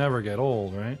things just never get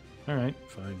old, right? All right,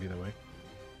 fine, either way.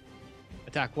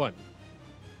 Attack 1.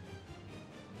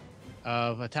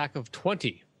 Attack of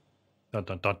 20. Dun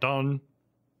dun dun dun.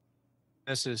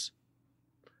 Misses.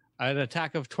 An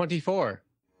attack of 24.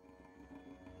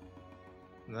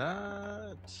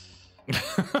 That.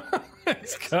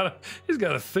 he's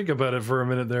gotta think about it for a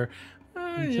minute there.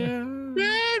 Yeah.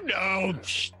 No,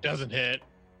 doesn't hit.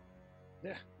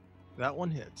 That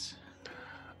one hits.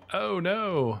 Oh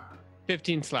no.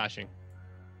 15 slashing.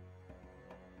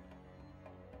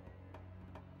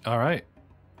 All right.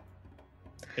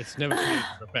 It's never too late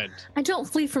to repent. I don't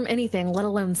flee from anything, let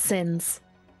alone sins.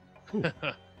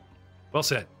 Well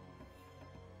said.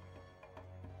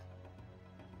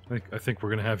 I think we're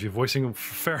going to have you voicing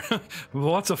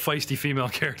lots of feisty female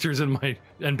characters in my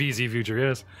NPC future,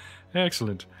 yes.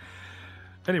 Excellent.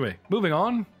 Anyway, moving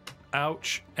on.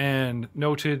 Ouch, and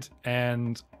noted,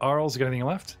 and Arls, got anything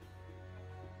left?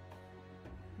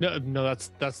 No,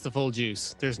 that's the full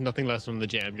juice. There's nothing left from the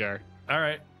jam jar. All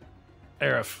right.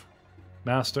 Arif.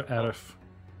 Master Arif.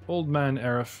 Old man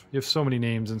Arif. You have so many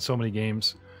names and so many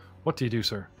games. What do you do,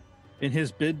 sir? In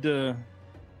his bid to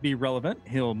be relevant,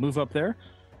 he'll move up there,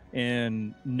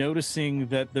 and noticing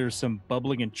that there's some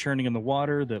bubbling and churning in the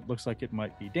water that looks like it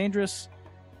might be dangerous,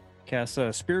 casts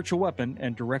a spiritual weapon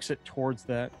and directs it towards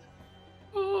that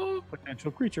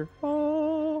potential creature.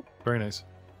 Very nice.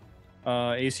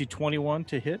 AC 21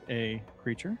 to hit a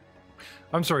creature.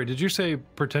 I'm sorry, did you say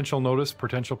potential notice?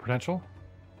 Potential?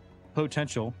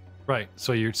 Potential. Right,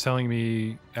 so you're telling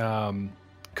me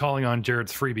calling on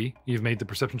Jared's freebie. You've made the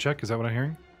perception check, is that what I'm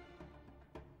hearing?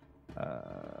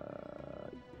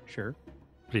 Sure.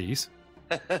 Please.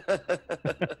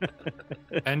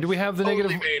 And do we have the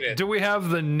negative? Do we have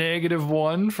the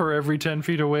 -1 for every 10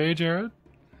 feet away, Jared?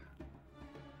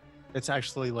 It's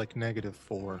actually like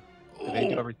 -4. They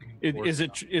do everything. Is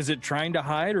it trying to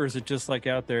hide, or is it just like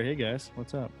out there? Hey guys,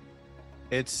 what's up?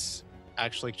 It's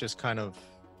actually just kind of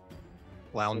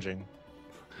lounging.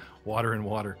 Water and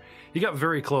water. You got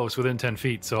very close, within 10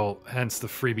 feet, so hence the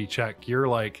freebie check. You're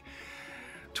like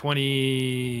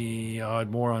 20 odd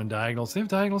more on diagonals. They have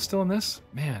diagonals still in this?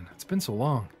 Man, it's been so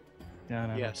long. Yeah,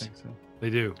 no, Yes. I don't think so. They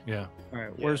do, yeah. All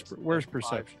right, Yes, where's 5,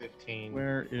 perception? 15.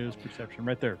 Where is perception?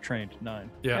 Right there, trained 9.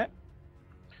 Yeah. Okay.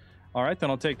 All right, then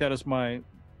I'll take that as my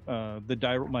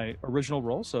my original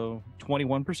roll. So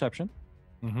 21 perception.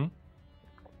 Mm-hmm.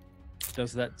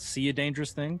 Does that see a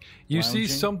dangerous thing? You see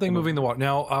Lounging? something moving the water.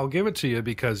 Now, I'll give it to you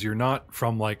because you're not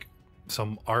from like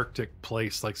some Arctic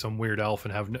place, like some weird elf,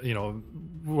 and have, you know,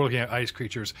 we're looking at ice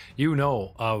creatures. You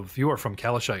are from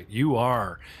Kalashite. You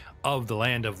are of the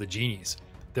land of the genies.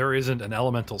 There isn't an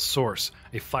elemental source,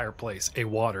 a fireplace, a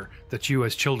water that you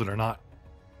as children are not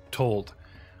told.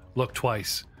 Look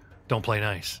twice. Don't play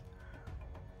nice.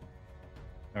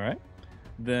 All right.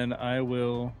 Then I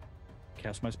will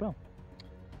cast my spell.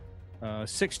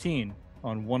 16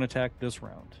 on one attack this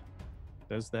round.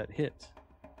 Does that hit?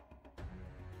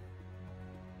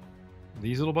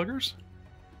 These little buggers?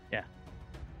 Yeah.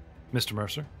 Mr.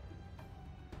 Mercer?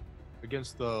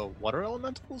 Against the water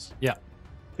elementals? Yeah.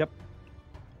 Yep.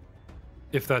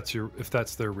 If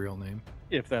that's their real name.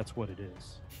 If that's what it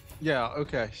is. Yeah,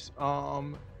 okay.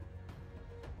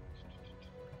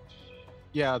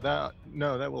 Yeah,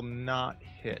 that will not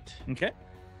hit. Okay.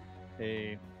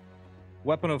 A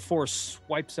weapon of force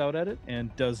swipes out at it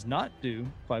and does not do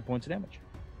 5 points of damage.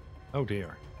 Oh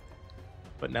dear.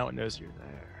 But now it knows you're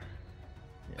there.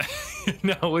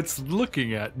 Now it's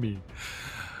looking at me.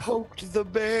 Poked the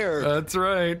bear. That's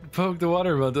right. Poke the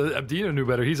water. But Abdino knew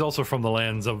better. He's also from the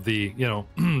lands of the,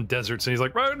 deserts. And he's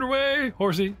like, right away,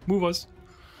 horsey, move us.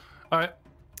 All right.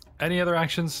 Any other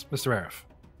actions, Mr. Arif?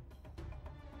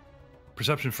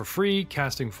 Perception for free,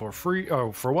 casting for free.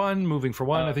 Oh, for 1, moving for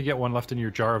 1. I think you got 1 left in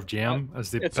your jar of jam.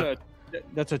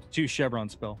 That's a 2 chevron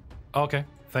spell. Okay.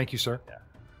 Thank you, sir. Yeah.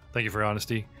 Thank you for your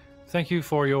honesty. Thank you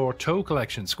for your toe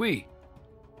collection. Squee.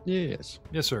 Yes.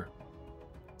 Yes, sir.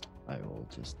 I will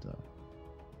just.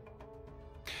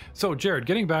 So, Jared,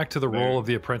 getting back to the role of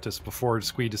the apprentice before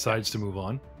Squee decides to move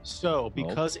on. So,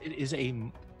 because it is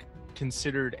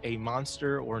considered a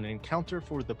monster or an encounter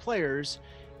for the players,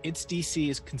 its DC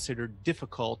is considered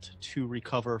difficult to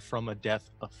recover from a death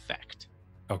effect.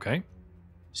 Okay.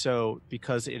 So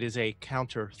because it is a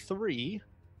counter 3,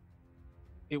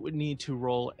 it would need to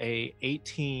roll a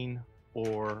 18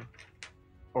 or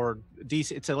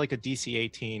DC. It's like a DC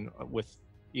 18 with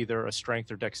either a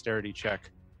strength or dexterity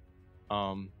check,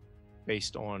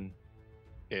 based on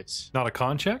its. Not a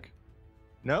con check?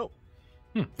 No.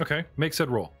 Okay. Make said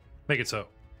roll. Make it so.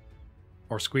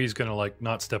 Or Squee's gonna like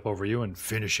not step over you and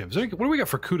finish him. So what do we got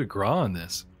for coup de grace on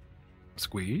this?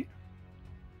 Squee?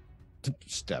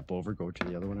 Step over, go to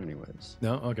the other one anyways.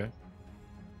 No? Okay.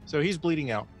 So he's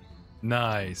bleeding out.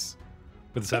 Nice.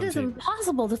 With It is 17.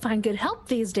 impossible to find good help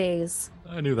these days.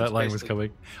 I knew that It's line was basically-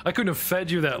 coming. I couldn't have fed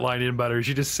you that line in better.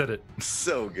 She just said it.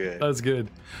 So good. That's good.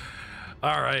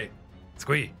 All right.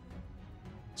 Squee.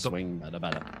 Swing,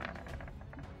 bada.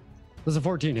 Does a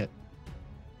 14 hit?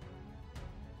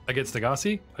 Against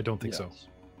Nagasi? I don't think so.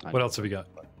 What else have you got?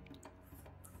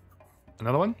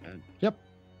 Another one? Yep.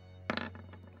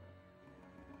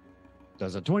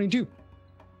 Does a 22?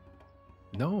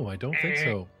 No, I don't think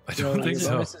so. I So don't think your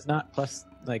so. bonus is not plus,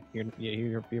 like,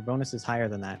 your bonus is higher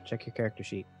than that. Check your character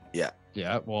sheet.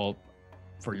 Yeah, well,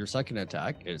 for your second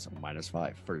attack is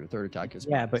 -5. For your third attack is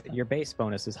Yeah, -10. but your base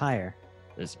bonus is higher.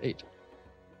 is 8.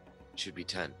 Should be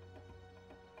 10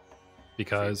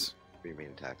 Because for your main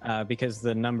attack. Because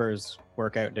the numbers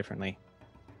work out differently.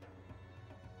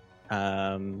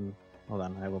 Hold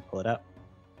on, I will pull it up.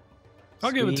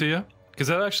 I'll give it to you. Because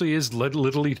that actually is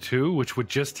literally 2, which would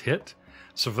just hit.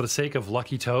 So for the sake of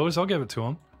lucky toes, I'll give it to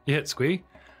him. You hit, Squee.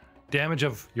 Damage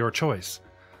of your choice.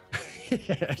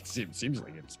 It seems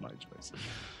like it's my choice.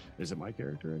 Is it my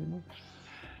character anymore?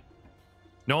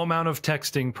 No amount of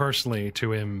texting personally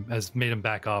to him has made him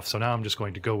back off, so now I'm just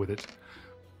going to go with it.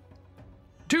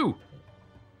 2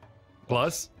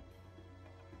 plus.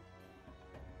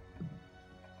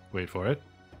 Wait for it.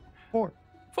 4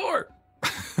 4.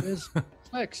 is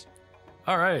 6.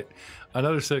 All right,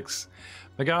 another 6.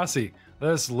 Megasi,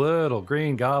 this little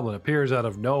green goblin appears out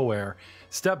of nowhere,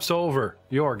 steps over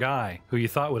your guy, who you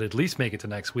thought would at least make it to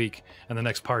next week and the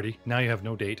next party. Now you have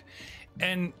no date.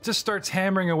 And just starts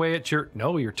hammering away at your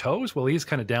toes. Well, he's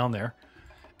kind of down there.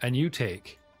 And you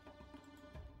take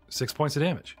 6 points of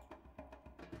damage.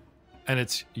 And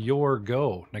it's your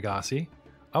go, Nagasi.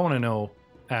 I want to know,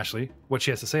 Ashley, what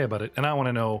she has to say about it. And I want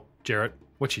to know, Jarrett,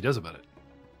 what she does about it.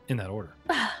 In that order.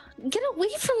 Get away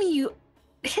from me, you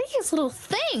hideous little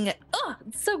thing! Ugh,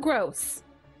 it's so gross.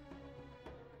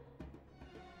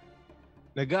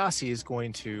 Nagasi is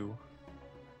going to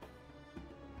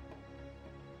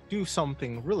do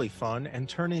something really fun and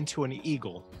turn into an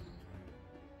eagle.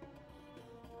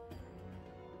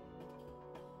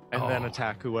 And then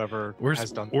attack whoever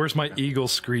has done. Where's my eagle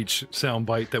screech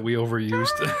soundbite that we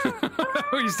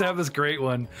overused? We used to have this great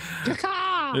one.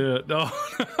 Yeah, no.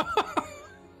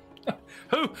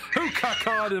 Who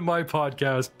cacawed in my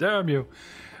podcast? Damn you.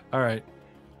 All right.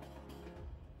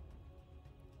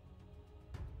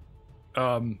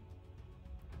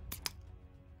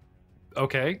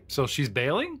 Okay, so she's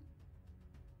bailing?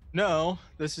 No,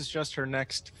 this is just her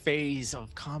next phase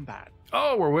of combat.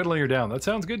 Oh, we're whittling her down. That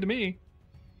sounds good to me.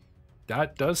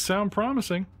 That does sound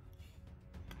promising.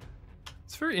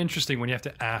 It's very interesting when you have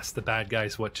to ask the bad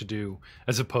guys what to do,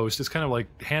 as opposed to it's kind of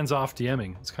like hands-off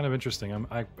DMing. It's kind of interesting.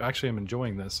 I actually am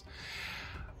enjoying this.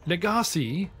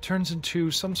 Nagasi turns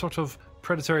into some sort of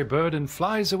predatory bird and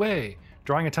flies away,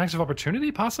 drawing attacks of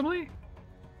opportunity, possibly?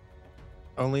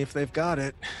 Only if they've got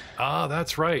it. Ah,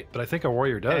 that's right. But I think a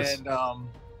warrior does. And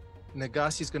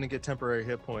Nagasi's going to get temporary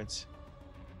hit points.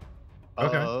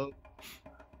 Okay.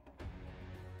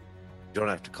 You don't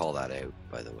have to call that out,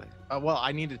 by the way. Well,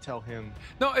 I need to tell him.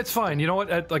 No, it's fine. You know what?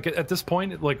 At this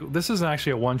point, like this isn't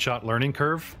actually a one-shot learning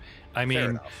curve. I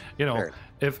mean, you know,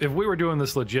 if we were doing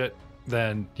this legit,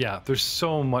 then yeah, there's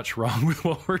so much wrong with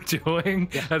what we're doing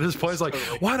at this point. It's like,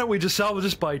 why don't we just salvage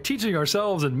this by teaching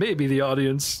ourselves and maybe the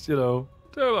audience? You know,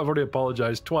 I've already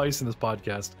apologized twice in this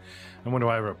podcast, and when do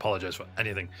I ever apologize for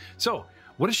anything? So,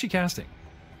 what is she casting?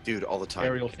 Dude, all the time.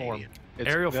 Aerial form.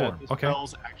 Aerial form. The Okay.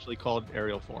 spell's actually called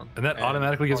aerial form. And that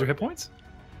automatically gives her hit points?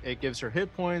 It gives her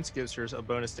hit points, gives her a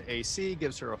bonus to AC,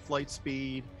 gives her a flight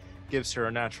speed, gives her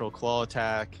a natural claw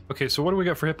attack. Okay, so what do we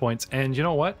got for hit points? And you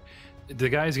know what? The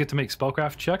guys get to make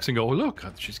spellcraft checks and go, oh, look,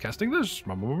 she's casting this.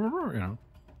 You know.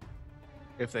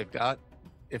 If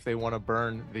they want to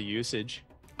burn the usage.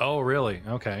 Oh, really?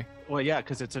 Okay. Well, yeah,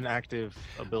 because it's an active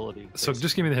ability. So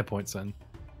just give me the hit points then.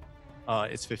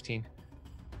 It's 15.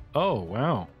 Oh,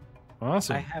 wow.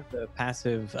 Awesome. I have the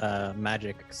passive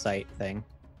magic sight thing.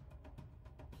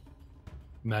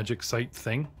 Magic sight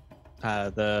thing?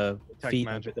 The Detect feat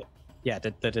magic. Yeah,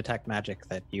 the detect magic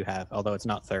that you have, although it's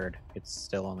not third, it's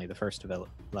still only the first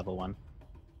level one.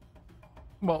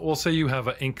 Well, we'll say you have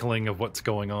an inkling of what's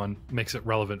going on, makes it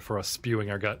relevant for us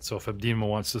spewing our gut. So if Abdima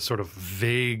wants to sort of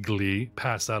vaguely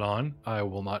pass that on, I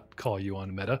will not call you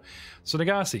on meta. So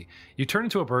Nagasi, you turn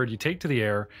into a bird, you take to the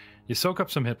air, you soak up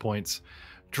some hit points,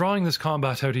 drawing this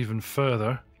combat out even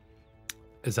further.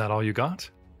 Is that all you got?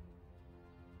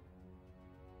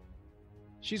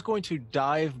 She's going to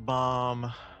dive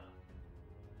bomb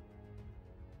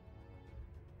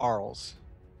Arls.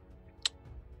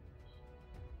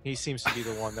 He seems to be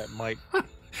the one that might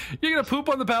You're going to poop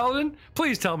on the paladin?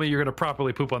 Please tell me you're going to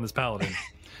properly poop on this paladin.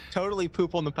 totally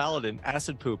poop on the paladin.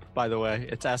 Acid poop, by the way.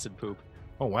 It's acid poop.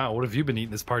 Oh, wow. What have you been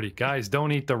eating this party? Guys,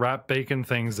 don't eat the wrapped bacon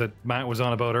things that Matt was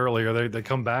on about earlier. They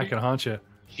come back and haunt you.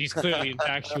 She's clearly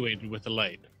infatuated with the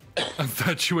light.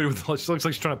 Infatuated with the light. She looks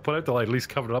like she's trying to put out the light, at least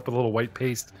covered it up with a little white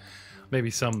paste. Maybe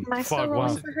some Am I still fog.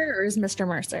 rolling Wow. for her, or is Mr.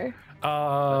 Mercer?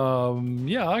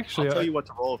 Yeah, actually. I'll tell you what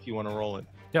to roll if you want to roll it.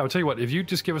 Yeah, I'll tell you what. If you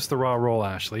just give us the raw roll,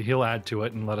 Ashley, he'll add to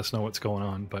it and let us know what's going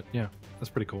on. But yeah, that's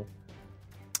pretty cool.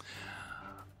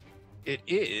 It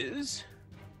is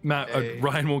Matt,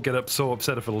 Ryan won't get so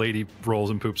upset if a lady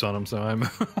rolls and poops on him. So I'm.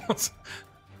 plus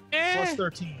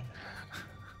 13.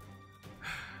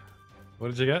 What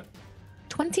did you get?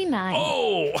 29.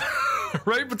 Oh,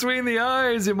 right between the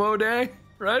eyes, Imode.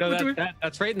 Right No, between.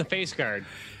 that's right in the face guard.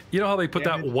 You know how they put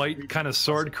that white kind of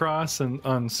sword cross and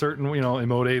on certain,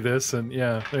 Imode this and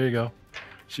yeah, there you go.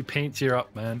 She paints you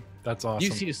up, man. That's awesome.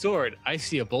 You see a sword, I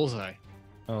see a bullseye.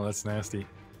 Oh, that's nasty.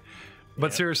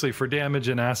 But seriously, for damage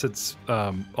and acids,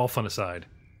 all fun aside,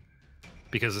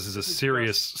 because this is a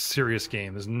serious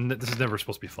game. This is never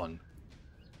supposed to be fun.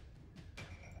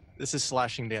 This is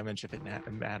slashing damage if it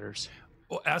matters.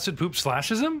 Oh, acid poop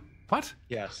slashes him? What?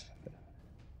 Yes.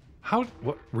 How?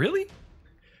 What? Really?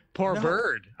 Poor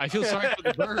bird. I feel sorry for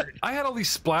the bird. I had all these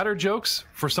splatter jokes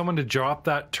for someone to drop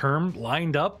that term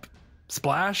lined up.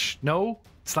 Splash? No?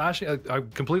 Slash? I'm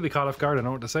completely caught off guard. I don't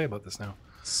know what to say about this now.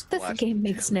 This game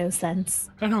makes no sense.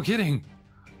 I'm no kidding.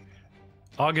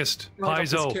 August.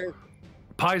 Paizo.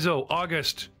 Paizo.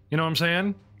 August. You know what I'm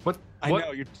saying? What? I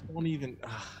know. You don't even...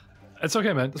 It's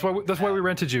okay, man. That's why we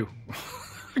rented you.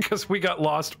 Because we got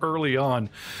lost early on.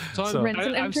 So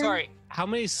I'm sorry. How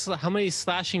many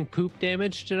slashing poop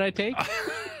damage did I take?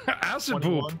 Acid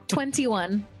poop.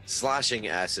 21. Slashing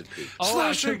acid poop. Oh,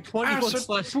 Slashing 21 acid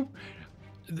slash. poop.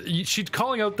 She's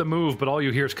calling out the move, but all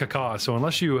you hear is caca. So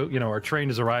unless you are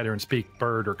trained as a rider and speak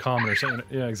bird or common or something,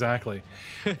 yeah, exactly.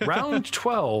 Round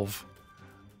 12.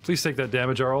 Please take that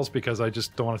damage, Arls, because I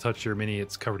just don't want to touch your mini.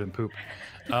 It's covered in poop.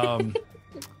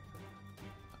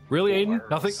 Really, Aiden?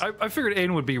 Nothing? I figured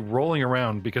Aiden would be rolling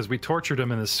around because we tortured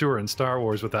him in the sewer in Star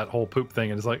Wars with that whole poop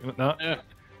thing, and it's like, no,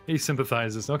 he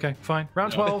sympathizes. Okay, fine.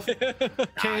 Round 12.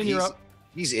 Kane, you're up.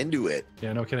 He's into it.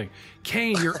 Yeah, no kidding.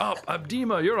 Kane, you're up.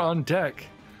 Abdima, you're on deck.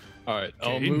 All right,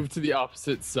 I'll move to the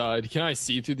opposite side. Can I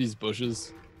see through these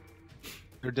bushes?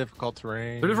 They're difficult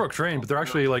terrain. They're difficult terrain, but they're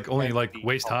actually only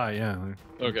waist high. Yeah.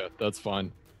 Okay, that's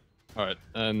fine. All right,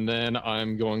 and then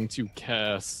I'm going to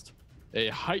cast a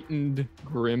heightened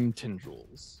Grim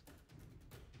Tendrils,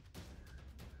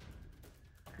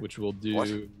 which will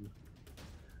do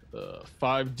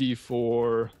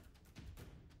 5d4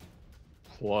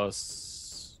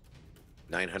 plus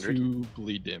 900. 2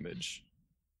 bleed damage.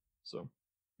 So,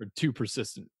 or 2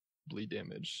 persistent bleed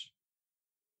damage.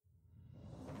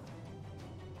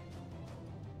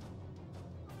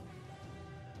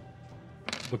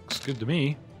 Looks good to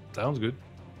me. Sounds good.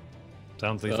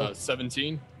 Sounds lethal.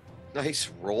 17.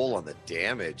 Nice roll on the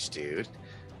damage, dude.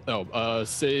 Oh,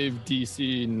 save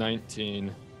DC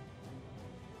 19.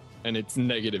 And it's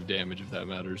negative damage if that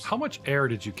matters. How much air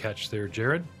did you catch there,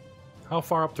 Jared? How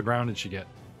far up the ground did she get?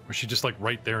 Was she just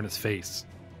right there in his face?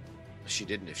 She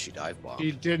didn't if she dive bombed.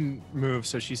 She didn't move,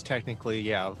 so she's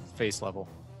technically, face level.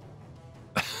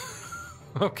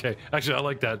 Okay. Actually, I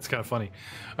like that. It's kind of funny.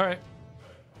 All right.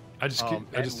 Is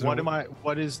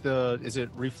it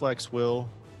reflex, will,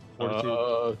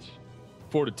 fortitude?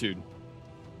 Fortitude.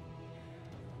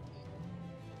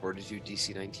 Fortitude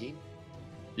DC 19?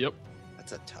 Yep.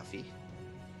 That's a toughie.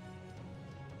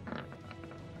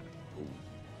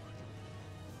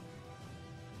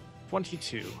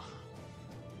 22.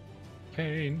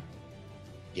 Kane.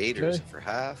 Gators for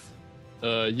half.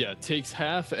 Yeah, takes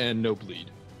half and no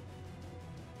bleed.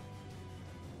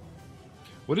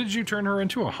 What did you turn her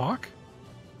into? A hawk?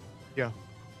 Yeah.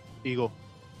 Eagle.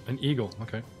 An eagle.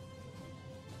 Okay.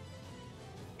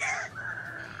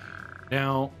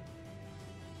 Now,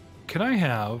 can I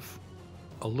have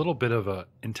a little bit of a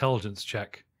intelligence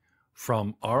check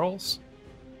from Arls,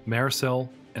 Maricel,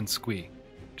 and Squee,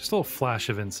 just a little flash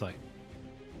of insight.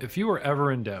 If you were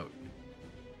ever in doubt,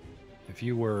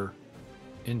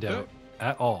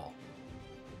 at all,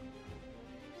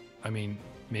 I mean,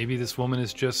 maybe this woman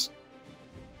is just,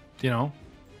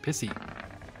 pissy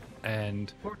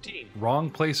and 14. wrong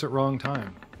place at wrong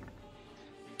time.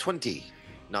 20.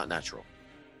 Not natural.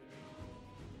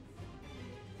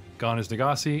 Gone is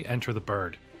Nagasi. Enter the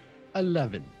bird.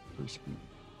 11 for Squee.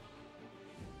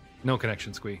 No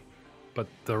connection, Squee. But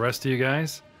the rest of you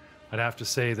guys, I'd have to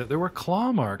say that there were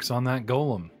claw marks on that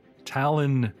golem.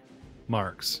 Talon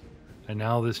marks. And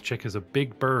now this chick is a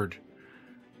big bird.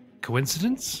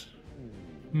 Coincidence?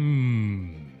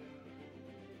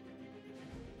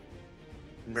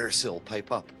 Mercil,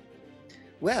 pipe up.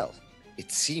 Well,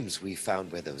 it seems we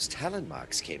found where those talon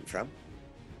marks came from.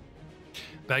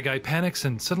 Bad guy panics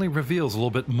and suddenly reveals a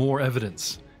little bit more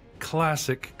evidence.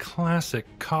 Classic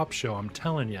cop show, I'm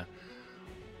telling you.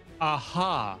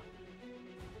 Aha.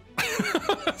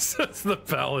 Says the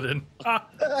paladin. I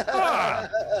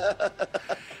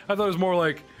thought it was more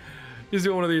like, he's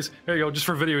doing one of these, there you go, just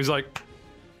for video, he's like,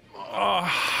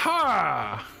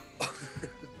 aha!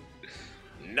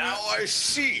 Now I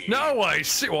see. Now I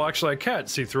see. Well, actually, I can't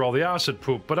see through all the acid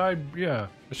poop, but I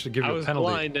should give I you a was penalty.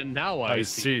 blind and now I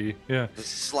see. Yeah. The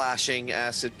slashing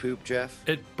acid poop, Jeff.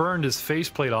 It burned his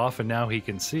faceplate off, and now he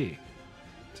can see.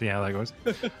 See how that goes?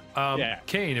 Yeah.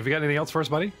 Kane, have you got anything else for us,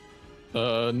 buddy?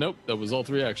 Nope. That was all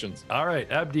 3 actions. All right,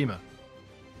 Abdima.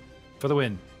 For the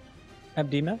win.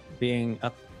 Abdima, being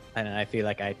up, and I feel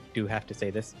like I do have to say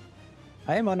this.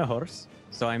 I am on a horse,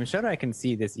 so I'm sure I can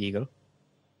see this eagle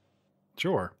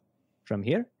Sure. from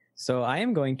here. So I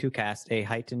am going to cast a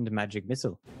heightened magic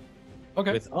missile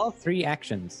Okay. with all 3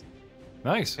 actions.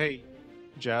 Nice. Hey,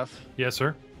 Jeff, Yes,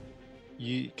 sir.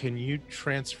 can you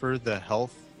transfer the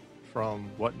health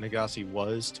from what Nagasi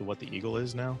was to what the eagle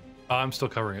is now? I'm still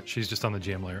covering it. She's just on the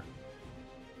GM layer.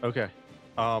 Okay.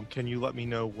 Can you let me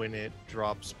know when it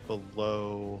drops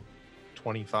below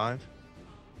 25?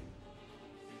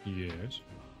 Yes.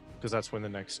 Because that's when the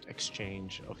next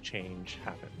exchange of change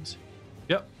happens.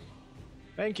 Yep.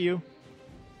 Thank you.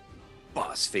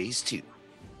 Boss phase 2.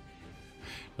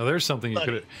 Now there's something you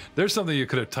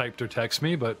could have typed or text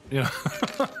me, but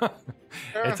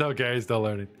it's okay. He's still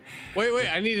learning. Wait,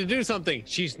 I need to do something.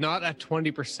 She's not at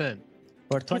 20%.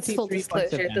 For It's 23 full points of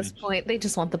disclosure at this damage. point. They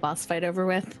just want the boss fight over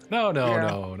with. No.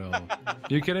 Yeah.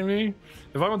 You kidding me?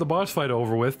 If I want the boss fight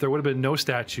over with, there would have been no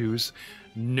statues,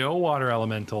 no water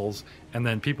elementals, and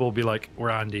then people would be like, we're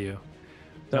on to you.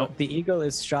 So Nope. the eagle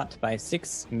is shot by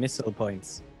 6 missile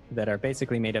points that are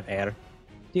basically made of air,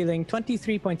 dealing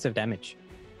 23 points of damage.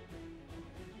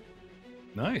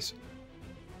 Nice.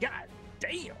 God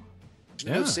damn. There's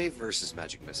Yeah. no save versus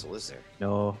magic missile, is there?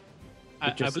 No. I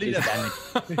just believe is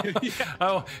that.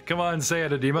 Oh, come on, say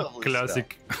it, Adima. Holy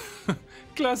Classic.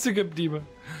 Classic Adima.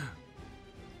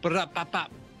 Ba-da-ba-ba.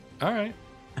 All right.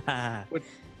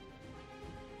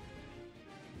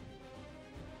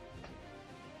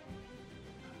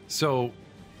 So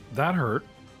that hurt.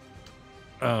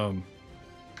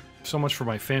 So much for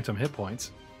my phantom hit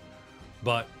points.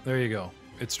 But there you go.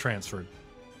 It's transferred.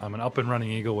 I'm an up and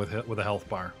running eagle with a health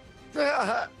bar.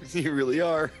 You really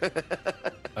are.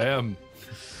 I am.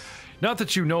 Not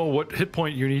that you know what hit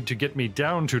point you need to get me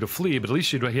down to flee, but at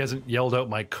least he hasn't yelled out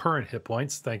my current hit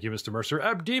points. Thank you, Mr. Mercer.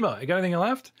 Abdima, you got anything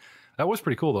left? That was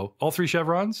pretty cool, though. All 3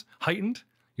 chevrons, heightened,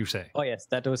 you say. Oh yes,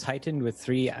 that was heightened with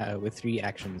 3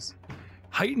 actions.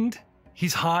 Heightened?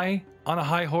 He's high on a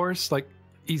high horse? Like,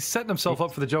 he's setting himself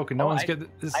up for the joke, and no one's getting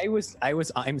this.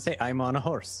 I'm on a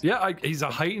horse. Yeah, he's a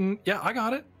heightened. Yeah, I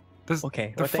got it.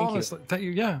 Okay, They're well, thank you.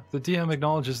 falling yeah, the DM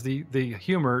acknowledges the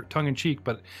humor, tongue in cheek,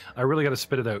 but I really got to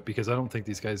spit it out because I don't think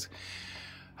these guys.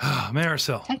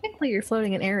 Maricel. Technically, you're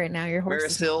floating in air right now. Your horse.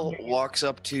 is Marisol under you. walks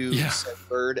up to said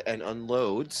bird and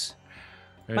unloads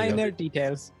There you go. Minor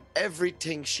details.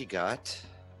 everything she got.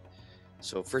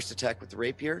 So first attack with the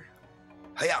rapier.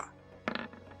 Hiya!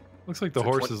 Looks like the For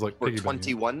horse 20 is like for piggybacking.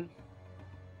 21.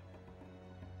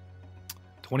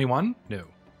 21? No.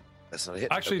 That's not a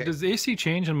hit. Actually, Okay. does the AC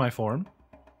change in my form?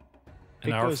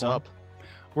 In It our goes form? up.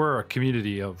 We're a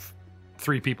community of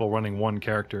 3 people running 1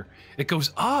 character. It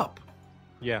goes up.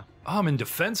 Yeah. I'm in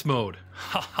defense mode.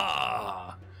 Ha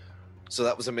ha. So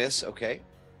that was a miss. Okay.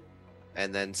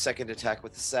 And then second attack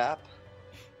with the sap.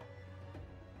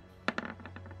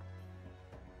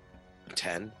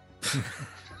 10. I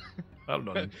don't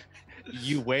know.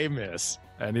 You way miss.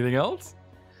 Anything else?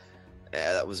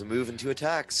 Yeah, that was a move and 2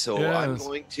 attacks. So I'm Yes.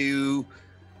 going to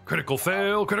Critical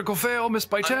fail, missed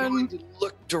by 10. I'm going to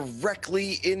look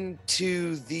directly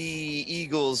into the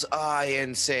eagle's eye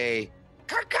and say,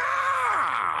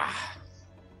 "Caca!"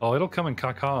 Oh, it'll come and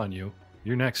caca on you.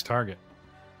 Your next target.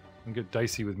 And get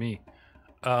dicey with me.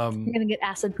 You're gonna get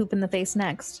acid poop in the face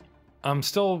next. I'm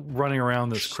still running around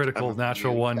this critical I'm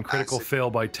natural immune one, to critical acid. fail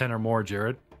by 10 or more,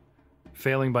 Jared.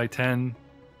 Failing by 10.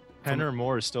 10 or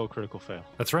more is still a critical fail.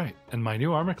 That's right. And my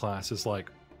new armor class is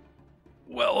like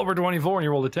well over 24 and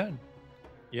you rolled a 10.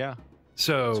 Yeah.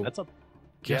 So That's a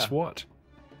guess what?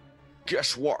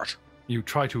 Guess what? You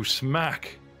try to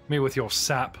smack me with your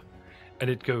sap and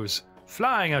it goes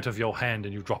flying out of your hand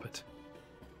and you drop it.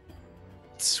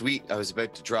 Sweet. I was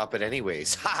about to drop it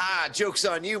anyways. Ha ha! Joke's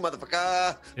on you,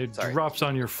 motherfucker. It Sorry. drops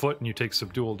on your foot and you take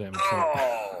subdual damage from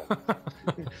Oh,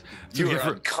 it. you Good are for-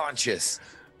 unconscious.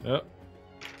 Yep.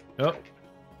 Yep.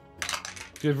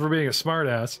 Good for being a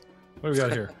smartass. What do we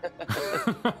got here?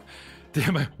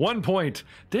 Damn it. 1 point.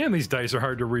 Damn, these dice are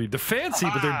hard to read. They're fancy,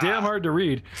 but they're damn hard to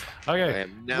read. I Okay.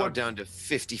 am now What- down to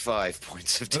 55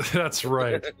 points of damage. That's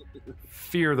right.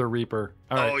 Fear the Reaper.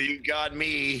 All right. Oh, you got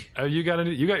me. You got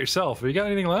yourself. Have you got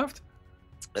anything left?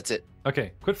 That's it.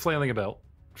 Okay. Quit flailing about.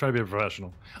 I'm trying to be a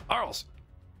professional. Arls,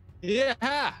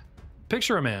 Yeah.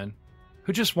 picture a man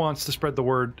who just wants to spread the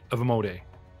word of Amode.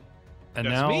 And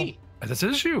That's now me. that's his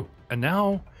issue. And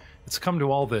now it's come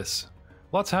to all this.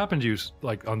 Lots happened to you,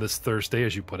 like on this Thursday,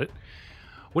 as you put it.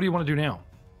 What do you want to do now?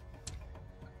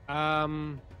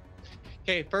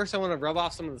 Okay, first I want to rub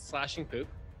off some of the slashing poop.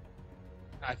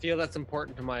 I feel that's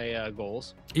important to my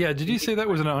goals. Yeah, did you say that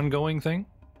was an ongoing thing?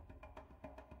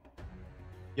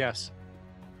 yes.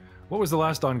 What was the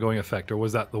last ongoing effect, or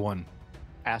was that the one?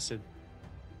 Acid.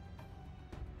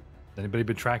 Anybody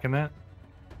been tracking that?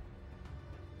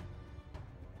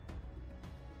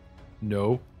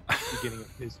 No. Beginning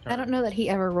of his turn. I don't know that he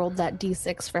ever rolled that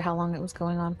d6 for how long it was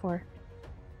going on for.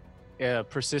 Yeah,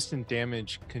 persistent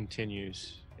damage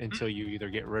continues until you either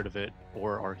get rid of it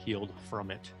or are healed from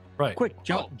it. Right. Quick,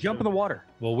 jump in the water.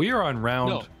 Well, we are on round.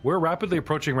 No. We're rapidly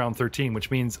approaching round 13, which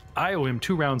means I owe him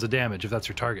 2 rounds of damage if that's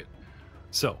your target.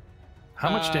 So, how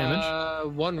much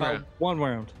damage? 1 round. 1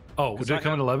 round. Oh, Is did it that-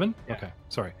 come in 11? Yeah. Okay,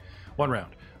 sorry. 1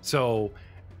 round. So,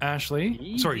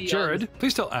 Ashley, sorry, Easy on Jared,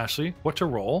 please tell Ashley what to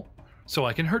roll so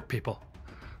I can hurt people.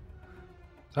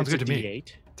 Sounds It's good a to me.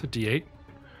 D8. It's a D8.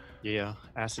 Yeah,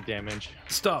 acid damage.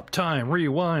 Stop time,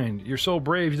 rewind. You're so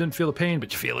brave you didn't feel the pain,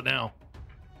 but you feel it now.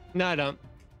 No, I don't.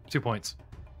 2 points.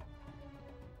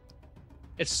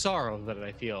 It's sorrow that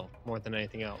I feel more than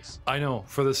anything else. I know,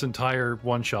 for this entire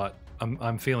one shot,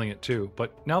 I'm feeling it too.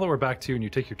 But now that we're back to you and you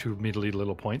take your 2 mealy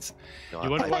little points, No, You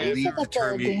wonder I why thought you believe said that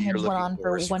term the you're damage went looking on for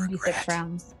for is 1d6 regret.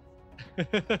 rounds.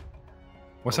 what's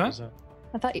What that? was that?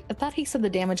 I thought he said the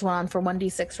damage went on for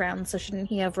 1d6 rounds, so shouldn't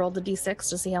he have rolled the d6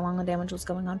 to see how long the damage was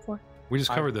going on for? We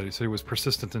just I- covered that. He said it was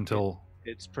persistent until.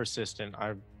 It's persistent.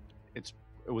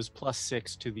 It was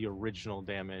 +6 to the original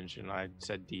damage, and I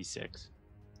said D6.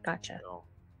 Gotcha. So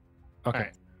Okay.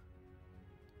 Alright.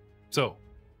 So,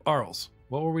 Arls,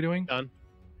 what were we doing? Done.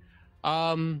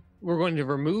 We're going to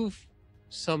remove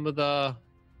some of the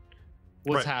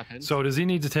what's Right. happened. So, does he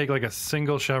need to take like a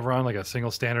single chevron, like a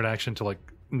single standard action to like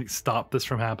stop this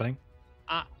from happening?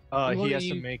 What he do has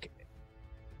to you- make.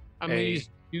 I'm going to a- use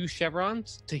 2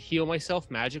 chevrons to heal myself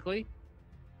magically.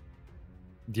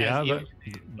 Yeah, the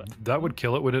that would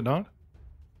kill it, would it not?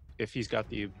 If he's got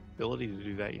the ability to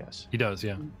do that, yes. He does,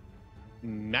 yeah.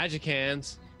 Magic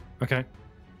hands. Okay.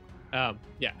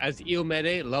 Yeah, as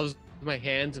Iomede loves my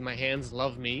hands and my hands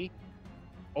love me.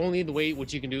 Only the way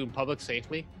which you can do in public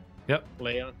safely. Yep.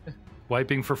 Lay on.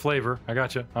 Wiping for flavor. I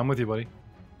gotcha. I'm with you, buddy.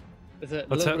 It's a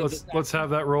Let's little have, bit of let's that. let's have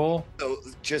that roll. So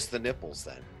just the nipples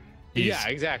then. Yeah,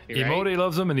 exactly. Right? Emode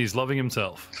loves him and he's loving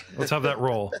himself. Let's have that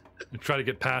roll. And try to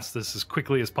get past this as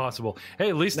quickly as possible. Hey,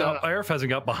 at least No, no. Arif hasn't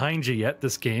got behind you yet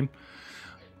this game.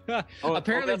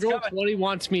 Apparently, that's Roll coming. 20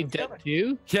 wants me dead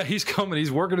too. Yeah, he's coming.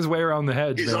 He's working his way around the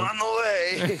hedge. He's man. on the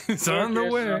way. He's on the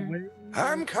way.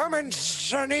 I'm coming,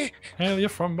 Sonny. Hail you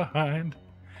from behind.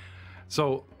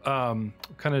 So, kind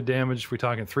of damage we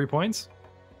talking? 3 points?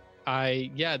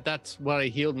 Yeah, that's what I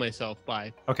healed myself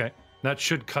by. Okay. That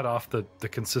should cut off the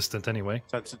consistent anyway.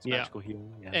 That's its Yeah. magical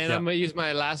healing. Yes. And Yeah. I'm gonna use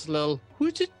my last little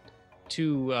whoojit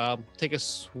to take a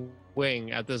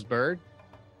swing at this bird.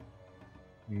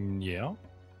 Yeah.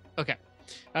 Okay,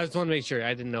 I just want to make sure.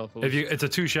 I didn't know if it was. If you, it's a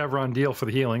 2 chevron deal for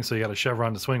the healing, so you got a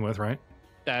chevron to swing with, right?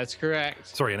 That's correct.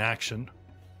 Sorry, an action.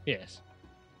 Yes.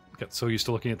 Got so used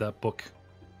to looking at that book.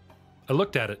 I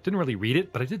looked at it, didn't really read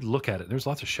it, but I did look at it. There's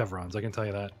lots of chevrons, I can tell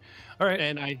you that. All right,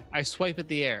 And I swipe at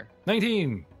the air.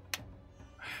 19.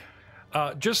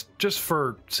 Just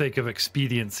for sake of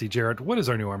expediency, Jared, what is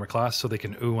our new armor class so they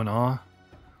can ooh and ah?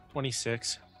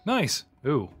 26. Nice.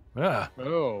 Ooh. Ah.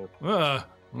 Oh. Ah.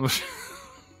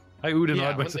 I oohed and Yeah,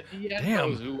 awed when myself. the EN Damn.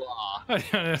 goes,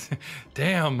 ooh-ah.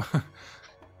 Damn.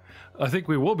 I think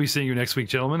we will be seeing you next week,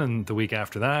 gentlemen, and the week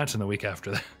after that, and the week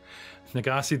after that.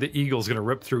 Nagasi the Eagle's going to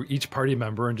rip through each party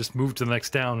member and just move to the next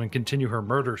town and continue her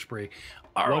murder spree.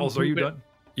 Arls, are you poop done?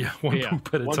 Yeah, one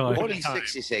poop at a time.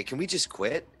 26, you say. Can we just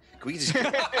quit? Can we just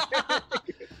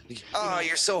Oh,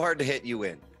 you're so hard to hit, you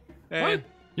win. What?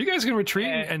 You guys can retreat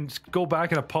and go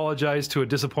back and apologize to a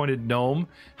disappointed gnome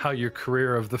how your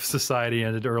career of the society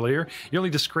ended earlier. You're only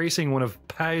disgracing one of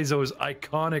Paizo's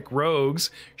iconic rogues.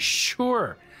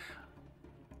 Sure.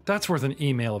 That's worth an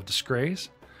email of disgrace.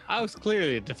 I was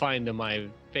clearly defined in my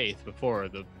faith before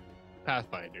the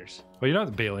Pathfinders. Well, you're not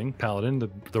the Bailing Paladin.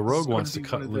 The rogue wants to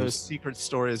cut Those loose. secret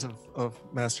stories of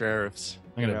Master Arif's.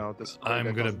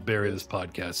 I'm gonna bury this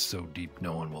podcast so deep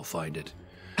no one will find it.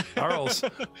 Arls,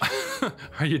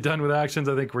 are you done with actions?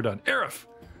 I think we're done. Arif!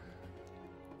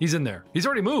 He's in there. He's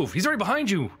already moved. He's already behind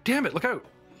you. Damn it, look out.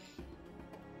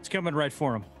 It's coming right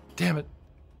for him. Damn it.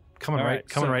 Coming All right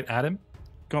at him.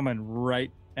 Coming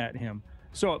right at him.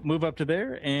 So move up to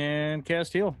there and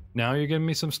cast heal. Now you're giving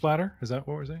me some splatter? Is that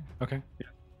what we're saying? Okay. Yeah.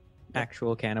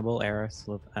 Actual cannibal, Eris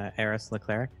the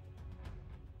cleric.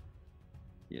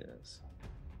 Yes.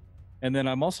 And then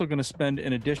I'm also going to spend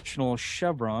an additional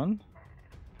chevron.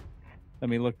 Let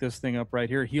me look this thing up right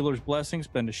here. Healer's Blessing.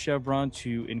 Spend a chevron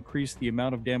to increase the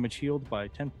amount of damage healed by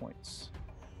 10 points.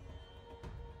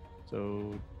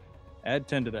 So add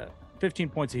 10 to that. 15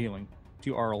 points of healing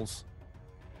to Arls.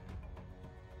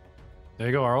 There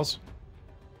you go, Arls.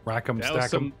 Rack them, stack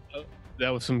them. That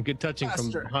was some good touching from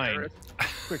behind.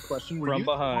 Quick question: Were From you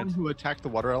the behind. one who attacked the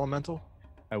water elemental?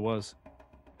 I was.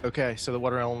 Okay, so the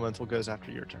water elemental goes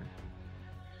after your turn.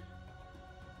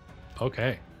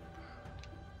 Okay.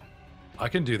 I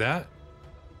can do that.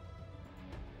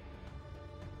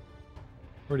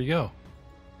 Where'd he go?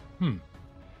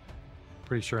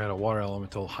 Pretty sure I had a water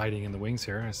elemental hiding in the wings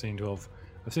here. I seem to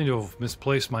have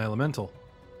misplaced my elemental.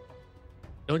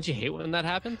 Don't you hate when that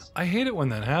happens? I hate it when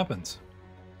that happens.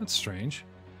 That's strange.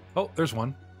 Oh, there's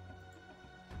one.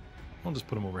 I'll just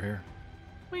put him over here.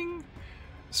 Wing.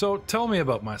 So tell me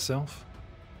about myself.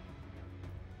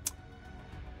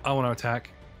 I want to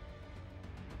attack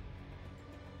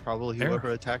Probably Arif. whoever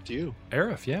attacked you.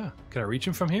 Arif, yeah. Can I reach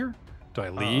him from here? Do I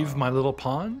leave my little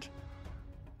pond?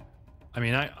 I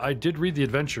mean, I did read the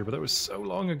adventure, but that was so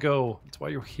long ago. That's why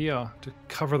you're here, to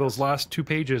cover those last 2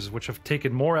 pages, which have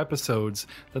taken more episodes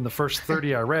than the first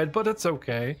 30 I read, but it's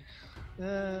okay.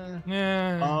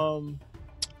 Yeah.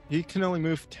 He can only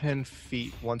move 10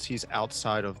 feet once he's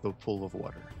outside of the pool of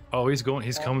water. Oh, he's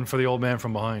coming for the old man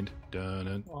from behind. Dun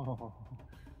it. Oh,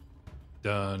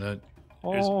 Dun it.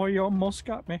 you almost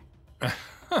got me.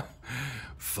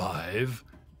 5,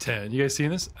 10. You guys seeing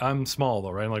this? I'm small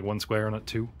though, right? I'm like 1 square, not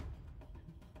 2.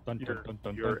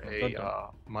 You're a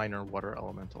minor water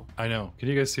elemental. I know. Can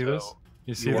you guys see this? So,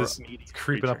 You see you're this a medium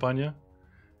creeping up creature. on you?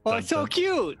 Oh, it's so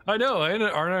cute. I know.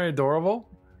 Aren't I adorable?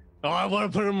 Oh, I want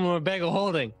to put him in my bag of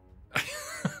holding.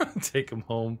 Take him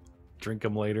home, drink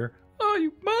him later. Oh,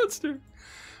 you monster!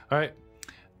 All right.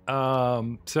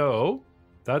 So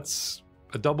that's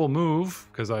a double move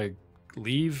because I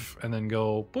leave and then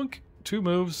go boink. 2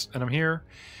 moves and I'm here.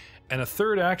 And a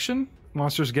third action.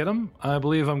 Monsters get him. I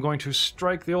believe I'm going to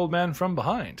strike the old man from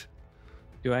behind.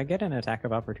 Do I get an attack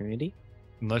of opportunity?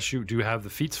 Unless you do have the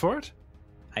feats for it.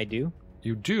 I do.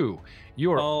 You do.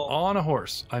 You are Oh. on a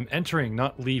horse. I'm entering,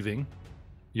 not leaving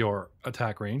your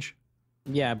attack range.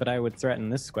 Yeah, but I would threaten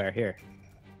this square here.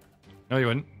 No, you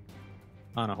wouldn't.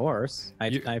 On a horse.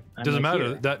 I'm Doesn't like matter.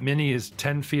 here. That mini is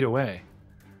 10 feet away.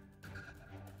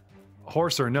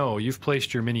 Horse or no, you've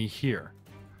placed your mini here.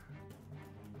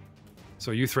 So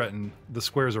you threaten the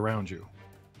squares around you.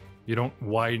 You don't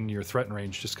widen your threat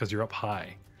range just because you're up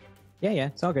high. Yeah,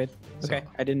 it's all good. Okay, So-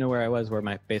 I didn't know where I was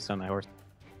based on my horse.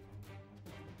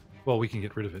 Well, we can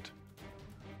get rid of it.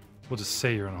 We'll just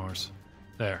say you're on a horse.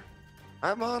 There.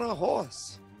 I'm on a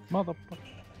horse. Motherfucker.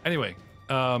 Anyway,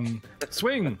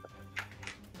 swing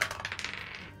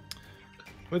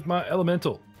with my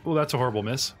elemental. Oh, that's a horrible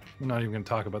miss. I'm not even going to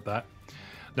talk about that.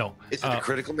 No. Is it a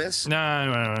critical miss?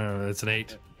 No, it's an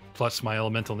 8 plus my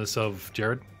elementalness of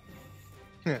Jared.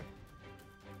 Yeah.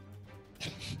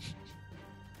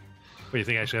 What do you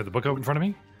think? I actually have the book open in front of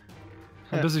me?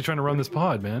 I'm busy trying to run this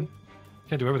pod, man.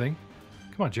 Can't do everything.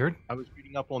 Come on, Jared. I was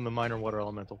reading up on the minor water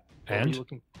elemental. What were And? you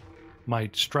looking? My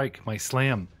strike, my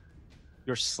slam,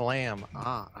 Your slam.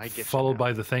 Ah, I get you followed now.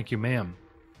 by the thank you, ma'am.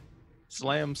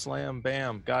 Slam, slam,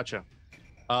 bam. Gotcha.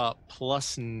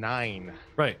 +9.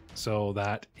 Right. So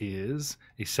that is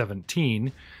a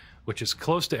 17, which is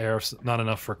close to Arif's, not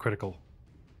enough for a critical.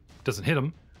 Doesn't hit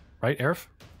him, right, Arif?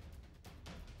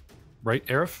 Right,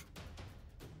 Arif?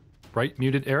 Right,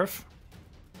 muted Arif?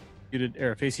 Muted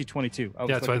Arif, AC 22. Yeah,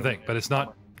 that's what I think, but it's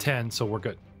not 10, so we're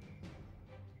good.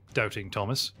 Doubting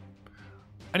Thomas.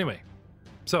 Anyway,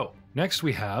 so next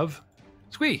we have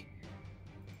Squee.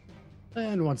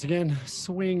 And once again,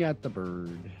 swing at the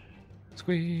bird.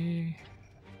 Squee.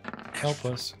 Help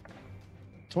us.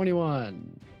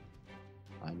 21.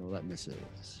 I know that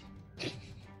misses.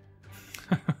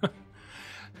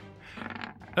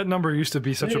 That number used to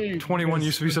be such a 21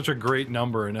 used to be such a great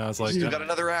number, and now it's like You got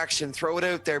another action. Throw it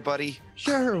out there, buddy.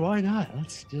 Sure, why not?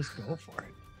 Let's just go for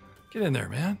it. get in there,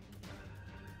 man.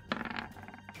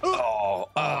 Oh,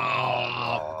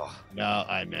 No,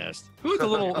 I missed. Who had the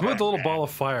little ball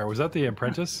of fire? Was that the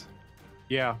apprentice?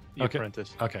 Yeah, the Okay.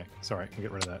 apprentice. Okay, sorry, we'll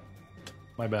get rid of that.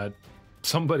 My bad.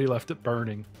 Somebody left it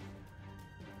burning.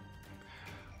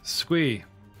 Squee,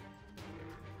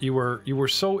 you were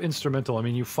so instrumental. I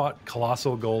mean, you fought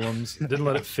colossal golems, didn't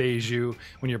let it phase you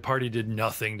when your party did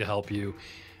nothing to help you.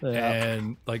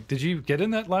 And like, did you get in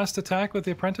that last attack with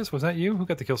the apprentice? Was that you? Who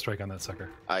got the kill strike on that sucker?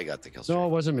 I got the kill strike. No, it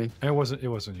wasn't me. It wasn't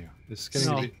you. It's getting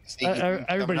No. to be, Sneaky coming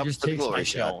Everybody up just for the takes my glory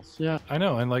shot. kills. Yeah. I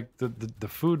know, and like the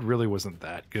food really wasn't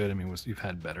that good. I mean, you've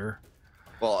had better,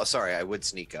 Well, sorry, I would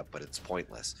sneak up, but it's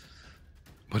pointless.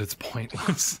 but it's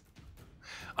pointless.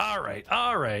 All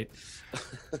right.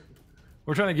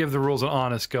 We're trying to give the rules an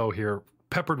honest go here,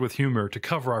 peppered with humor to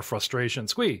cover our frustration.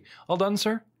 Squee, all done,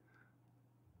 sir?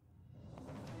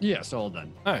 Yes, all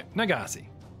done. All right, Nagasi.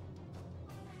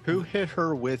 Who hit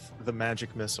her with the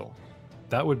magic missile?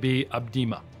 That would be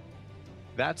Abdima.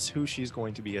 That's who she's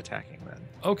going to be attacking then.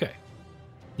 Okay.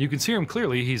 You can see him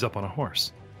clearly. He's up on a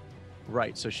horse.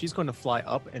 Right, so she's going to fly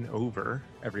up and over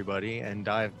everybody and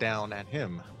dive down at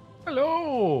him.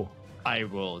 Hello. I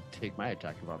will take my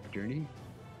attack of opportunity.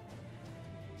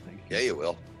 Thank you. Yeah, you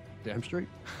will. Damn straight.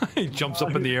 He jumps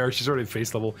up in the air. She's already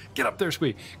face level. Get up there,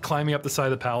 Squee. Climbing up the side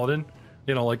of the paladin.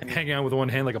 You know, like hanging out with one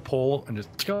hand like a pole and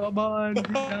just. Come on,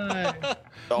 guy.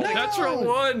 Oh, Natural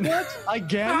one. What?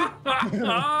 Again?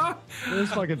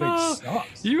 This fucking thing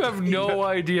sucks. You have no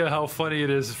idea how funny it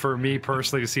is for me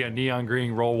personally to see a neon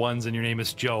green roll ones and your name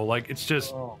is Joe. Like, it's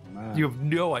just, Oh, man. you have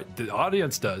no idea. The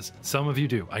audience does. Some of you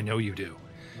do. I know you do.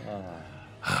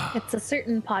 It's a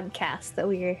certain podcast that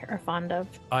we are fond of.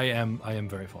 I am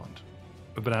very fond.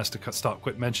 I've been asked to stop,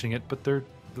 quit mentioning it, but they're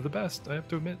the best. I have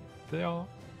to admit, they are.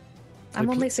 I'm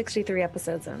Like- only 63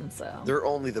 episodes in, so. They're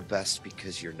only the best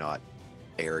because you're not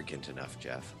arrogant enough,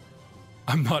 Jeff.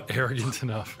 I'm not arrogant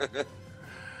enough.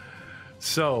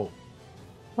 So,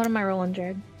 What am I rolling,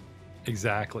 Jared?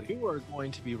 exactly. You are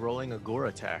going to be rolling a gore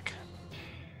attack.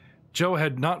 Joe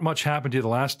had not much happen to you the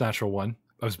last natural one.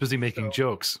 I was busy making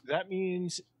jokes. That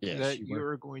means Yes, that you were.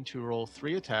 you're going to roll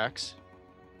 3 attacks.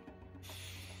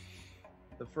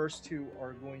 The first 2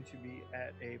 are going to be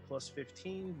at a plus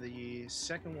 15. The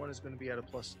second one is going to be at a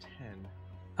plus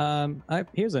 10.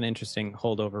 Here's an interesting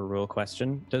holdover rule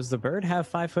question. Does the bird have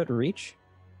 5-foot reach?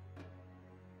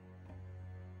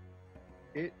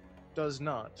 It does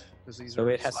not, because these So are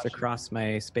it has to slashing. cross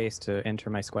my space to enter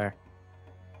my square.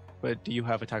 But do you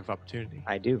have attack of opportunity?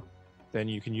 I do. Then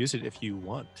you can use it if you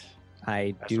want.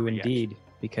 I That's a do reaction. indeed,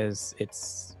 because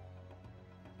it's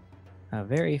a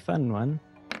very fun one.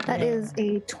 That is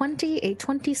a 20, a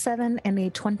 27, and a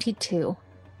 22.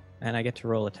 And I get to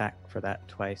roll attack for that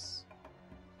twice.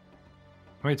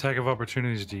 How many attack of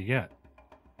opportunities do you get?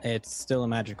 It's still a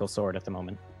magical sword at the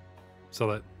moment. So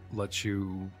that lets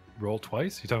you roll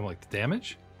twice? You talking about like the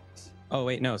damage? Oh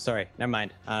wait, no, sorry, never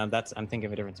mind. I'm thinking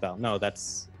of a different spell. No,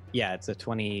 it's a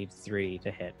 23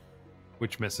 to hit.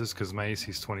 Which misses because my AC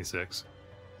is 26.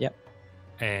 Yep.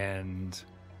 And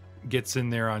gets in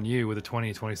there on you with a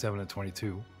 20, 27, and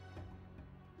 22.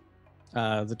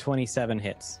 The 27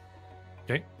 hits.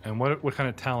 Okay. And what kind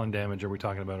of talon damage are we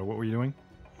talking about? Or what were you doing?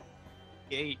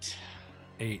 8.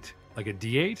 8. Like a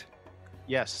D8?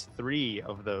 Yes, 3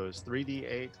 of those.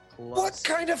 3d8 plus. What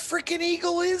kind of freaking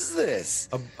eagle is this?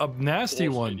 A nasty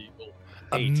Bullshit one. eagle.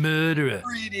 A 8. murderer.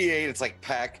 3d8. It's like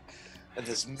pack, and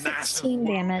this massive 16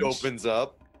 wound damage. opens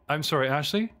up. I'm sorry,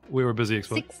 Ashley. We were busy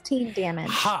explaining. 16 damage.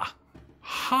 Ha!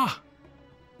 Ha!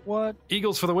 What?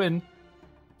 Eagles for the win.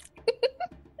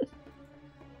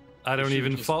 I don't should've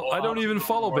even just follow. I don't even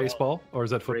follow Well, baseball, or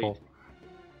is that football?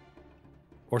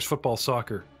 Or is football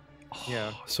soccer?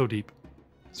 Yeah. So deep,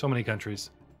 so many countries,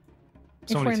 If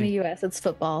so we're many in the teams. U.S., it's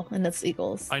football, and it's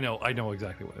Eagles. I know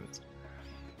exactly what it is.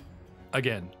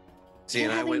 Again, See,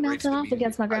 and I Having went right to melted the off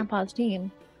against my I- grandpa's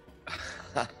team.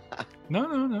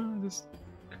 no. Just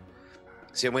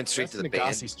See, I went straight That's to the band,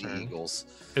 Nagasi's the turn. Eagles.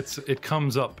 it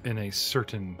comes up in a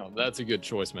certain. Oh, that's a good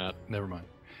choice, Matt. Never mind.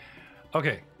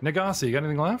 Okay, Nagasi, you got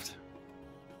anything left?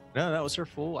 No, that was her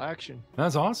full action.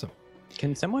 That's awesome.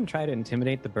 Can someone try to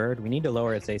intimidate the bird? We need to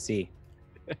lower its AC.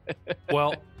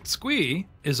 Well, Squee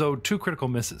is owed 2 critical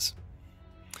misses.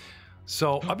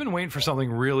 So I've been waiting for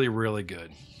something really, really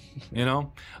good. You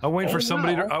know, I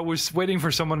was waiting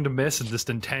for someone to miss and just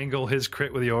entangle his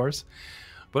crit with yours.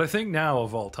 But I think now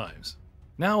of all times,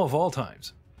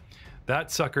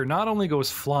 that sucker not only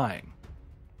goes flying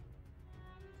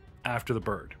after the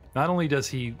bird, not only does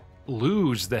he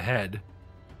lose the head,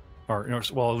 or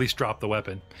well, at least drop the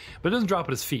weapon, but it doesn't drop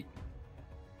at his feet.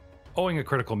 Owing a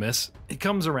critical miss, it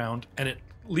comes around and it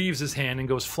leaves his hand and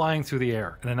goes flying through the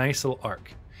air in a nice little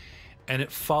arc. And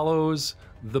it follows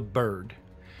the bird,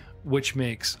 which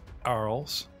makes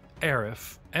Arls,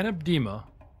 Aerith, and Abdima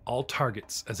all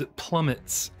targets as it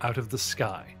plummets out of the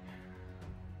sky.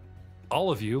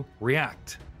 All of you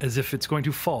react as if it's going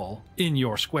to fall in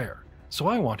your square. So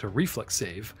I want a reflex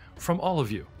save from all of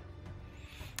you.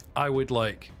 I would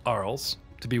like Arls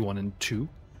to be 1 and 2.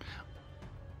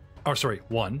 Or sorry,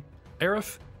 1.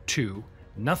 Aerith, 2.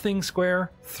 Nothing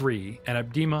square, 3. And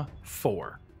Abdima,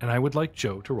 4. And I would like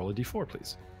Joe to roll a d4,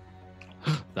 please.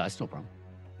 That's no problem.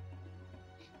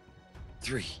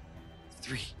 3.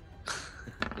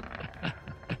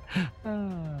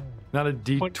 Not a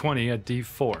d20, a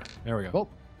d4. There we go.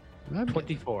 Oh,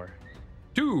 24.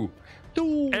 2.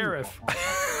 Aerith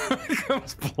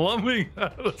comes plummeting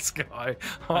out of the sky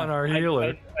on our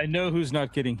healer. I know who's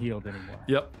not getting healed anymore.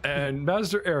 Yep. And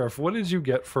Master Aerith, what did you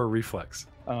get for a reflex?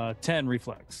 10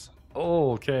 reflex.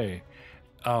 Oh, okay.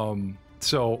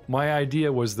 So my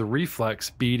idea was the reflex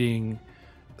beating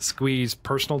Squee's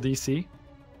personal DC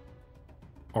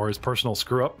or his personal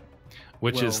screw up,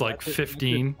 which is like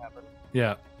 15.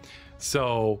 Yeah.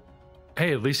 So,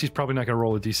 hey, at least he's probably not going to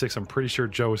roll a d6. I'm pretty sure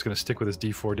Joe is going to stick with his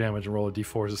d4 damage and roll a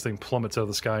d4 as this thing plummets out of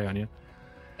the sky on you.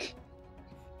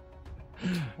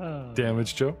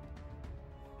 Damage, Joe.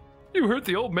 You hurt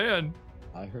the old man.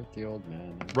 I hurt the old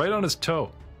man. Right on his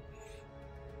toe.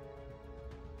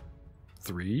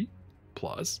 3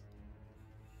 plus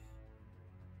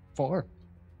 4.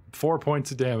 4 points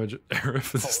of damage.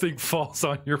 If this thing falls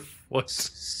on your foot.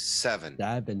 7.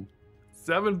 Dabbing.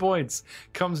 7 points.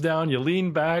 Comes down, you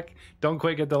lean back, don't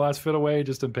quite get the last foot away,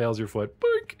 just impales your foot.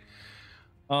 Boink.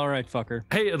 All right, fucker.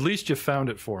 Hey, at least you found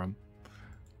it for him.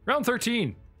 Round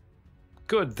 13.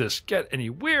 Could this get any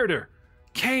weirder?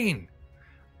 Kane,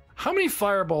 how many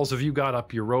fireballs have you got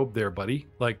up your robe there, buddy?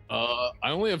 Like, I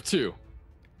only have 2.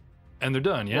 And they're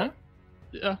done, yeah?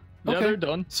 Yeah. Okay. Yeah, they're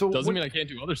done. So doesn't mean I can't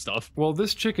do other stuff. Well,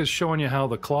 this chick is showing you how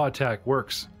the claw attack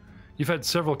works. You've had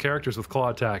several characters with claw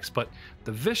attacks, but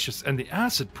the vicious and the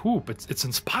acid poop, it's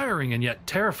inspiring and yet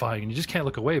terrifying, and you just can't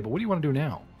look away. But what do you want to do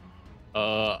now?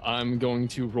 I'm going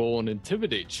to roll an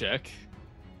intimidate check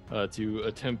to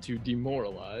attempt to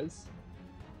demoralize.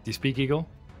 Do you speak Eagle?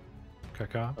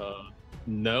 Kaka?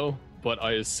 No, but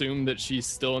I assume that she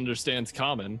still understands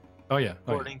common. Oh, yeah.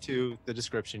 According to the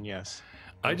description, yes.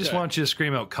 I just want you to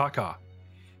scream out Kaka.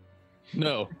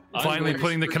 No. Finally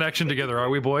putting the connection together, are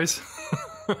we, boys?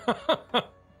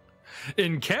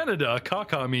 In Canada,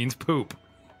 Kaka means poop.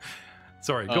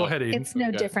 Sorry, go ahead, Aiden. It's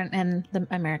no different in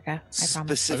America, I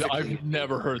promise. I've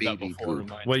never heard that before.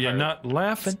 Well, you're not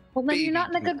laughing. Well, then you're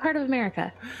not in a good part of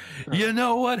America. You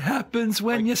know what happens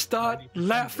when you start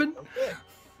laughing?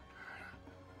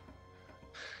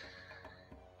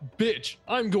 Bitch,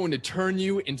 I'm going to turn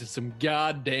you into some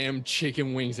goddamn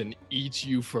chicken wings and eat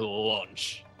you for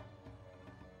lunch.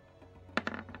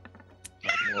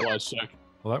 Last check.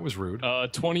 Well, that was rude.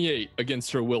 28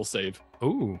 against her will save.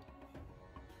 Ooh.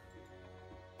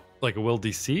 Like a will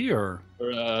DC or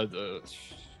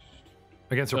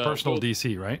against her personal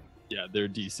DC, right? Yeah, their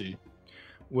DC.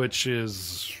 Which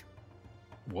is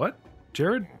what?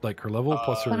 Jared? Like her level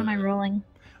plus her. What am I rolling?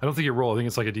 I don't think you roll. I think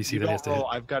it's like a DC that he has to hit.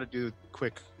 I've got to do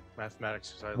quick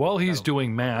mathematics. While he's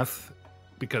doing math,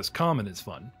 because common is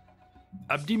fun.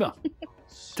 Abdima,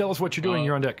 tell us what you're doing.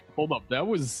 You're on deck. Hold up. That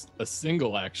was a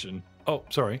single action. Oh,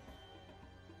 sorry.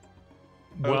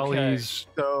 Well, Okay, he's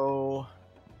so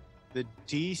the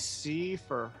DC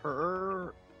for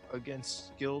her against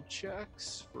skill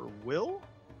checks for Will?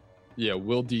 Yeah,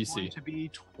 will Going DC. to be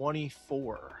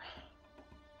 24.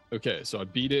 Okay, so I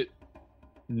beat it.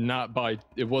 Not by.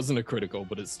 It wasn't a critical,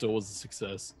 but it still was a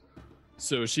success.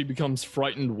 So she becomes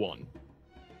frightened 1.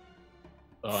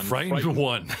 frightened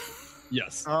 1.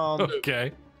 Yes.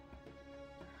 Okay.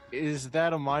 Is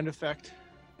that a mind effect?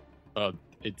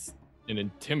 It's an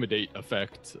intimidate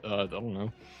effect. I don't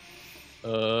know.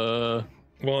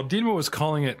 Well, Abdima was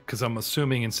calling it because I'm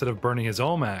assuming instead of burning his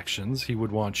own actions, he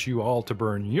would want you all to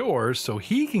burn yours so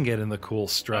he can get in the cool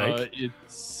strike.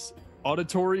 It's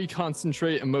auditory,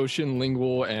 concentrate, emotion,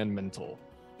 lingual, and mental.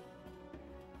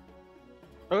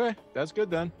 Okay, that's good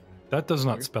then. That does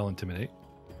not spell intimidate.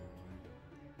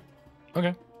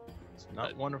 Okay. It's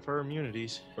not one of her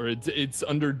immunities. Or it's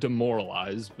under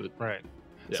demoralized, but Right.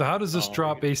 So how does this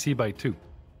drop AC by 2?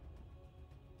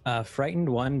 Frightened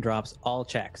 1 drops all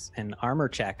checks, and armor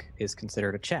check is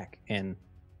considered a check in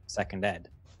second ed.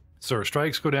 So our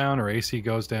strikes go down or AC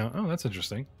goes down. Oh, that's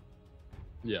interesting.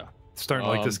 yeah. Starting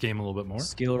to like this game a little bit more.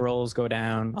 Skill rolls go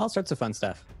down, all sorts of fun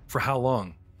stuff. For how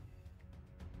long?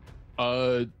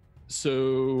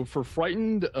 So for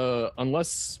frightened, unless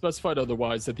specified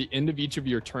otherwise, at the end of each of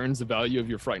your turns, the value of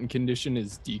your frightened condition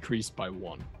is decreased by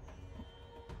 1.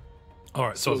 All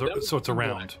right, so it's a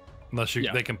round, unless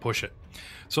they can push it.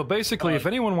 So basically, if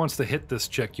anyone wants to hit this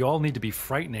chick, you all need to be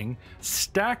frightening,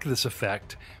 stack this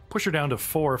effect, push her down to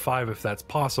 4 or 5 if that's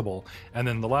possible, and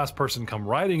then the last person come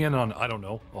riding in on, I don't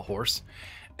know, a horse,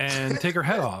 and take her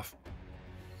head off.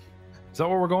 Is that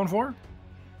what we're going for?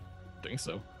 I think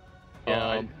so.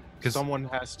 Yeah, because someone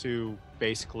has to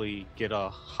basically get a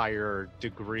higher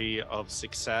degree of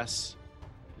success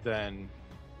than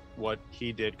what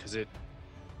he did, because it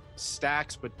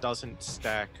stacks but doesn't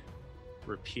stack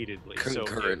repeatedly.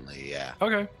 Concurrently, yeah.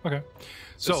 Okay.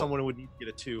 So someone would need to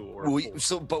get a 2 or a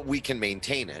 4. But we can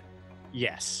maintain it.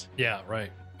 Yes. Yeah,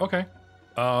 right. Okay.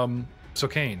 So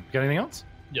Kane, got anything else?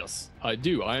 Yes, I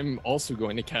do. I'm also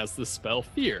going to cast the spell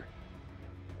Fear.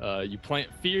 You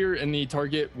plant fear in the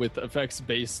target with effects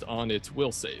based on its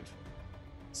will save.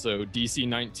 So DC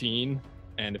 19,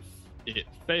 and if it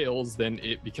fails, then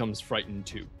it becomes Frightened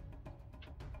 2.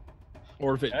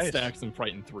 Or if it stacks and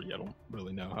Frightened 3. I don't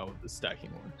really know how the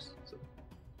stacking works. So.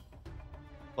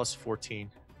 Plus 14.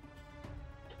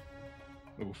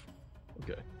 Oof.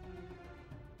 Okay.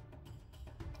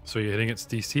 So you're hitting its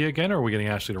DC again, or are we getting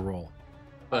Ashley to roll?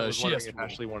 I was wondering if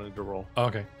Ashley wanted to roll.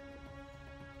 Okay.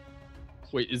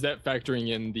 Wait, is that factoring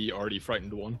in the already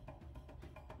Frightened 1?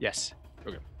 Yes.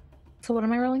 Okay. So what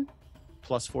am I rolling?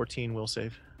 Plus 14 will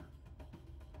save.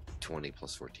 20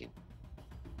 plus 14.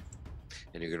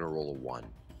 And you're going to roll a 1,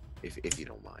 if you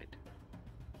don't mind.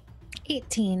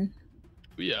 18.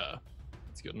 Yeah,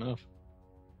 that's good enough.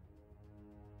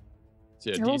 So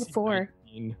yeah, I rolled a DC 4.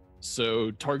 19,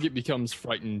 so target becomes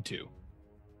Frightened 2.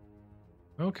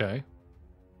 Okay.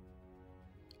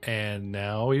 And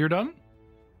now you're done?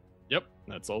 Yep,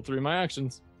 that's all 3 of my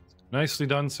actions. Nicely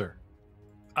done, sir.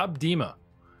 Abdima,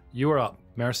 you are up.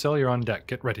 Marcel, you're on deck.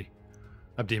 Get ready.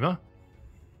 Abdima,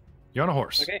 you're on a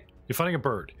horse. Okay. You're fighting a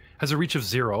bird. Has a reach of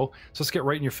 0, so let's get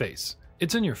right in your face.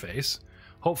 It's in your face.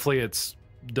 Hopefully it's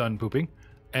done pooping.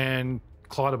 And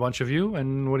clawed a bunch of you,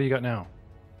 and what do you got now?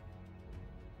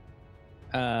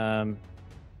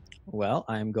 Well,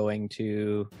 I'm going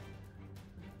to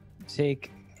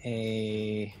take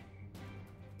a...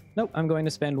 Nope, I'm going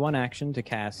to spend 1 action to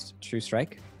cast True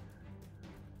Strike.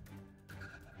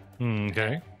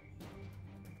 Okay.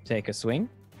 Take a swing.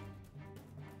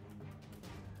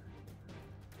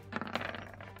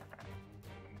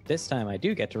 This time I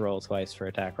do get to roll twice for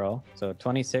attack roll. So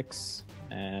 26,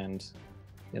 and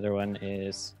the other one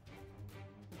is...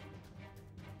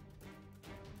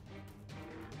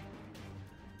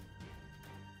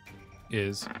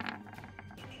 Is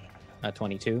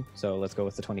 22, so let's go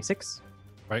with the 26.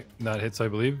 right. That hits, I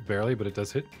believe, barely, but it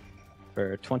does hit.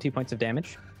 For 20 points of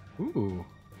damage. Ooh.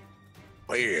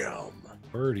 Bam.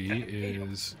 Birdie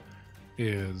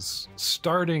is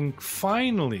starting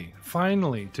finally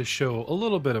to show a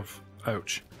little bit of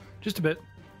ouch. Just a bit.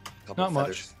 Couple Not much.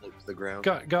 feathers float to the ground.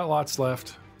 Got lots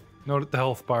left. Note that the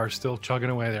health bar is still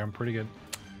chugging away there. I'm pretty good.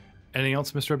 Anything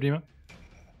else, Mr. Abdima?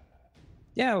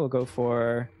 Yeah, we'll go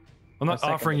for... I'm not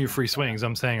second offering you attack. free swings.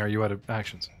 I'm saying, are you out of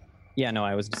actions? Yeah, no,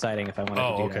 I was deciding if I wanted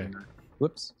to do okay. that.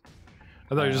 Whoops. I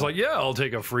thought you were just like, yeah, I'll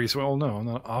take a free swing. Well, no, I'm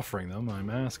not offering them. I'm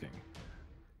asking.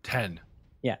 10.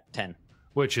 Yeah, 10.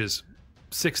 Which is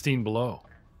 16 below.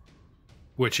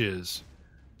 Which is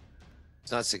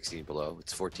It's not 16 below.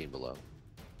 It's 14 below.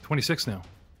 26 now.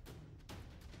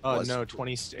 Plus- No,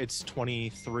 20. It's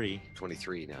 23.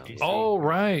 23 now. Oh,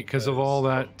 right. Because of all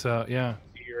that, yeah.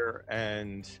 Fear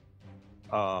and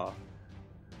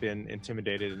been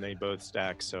intimidated, and they both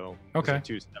stack. So those Okay. are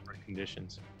 2 separate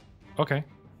conditions. Okay.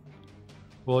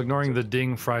 Well, ignoring the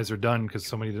ding fries are done because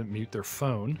somebody didn't mute their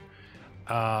phone.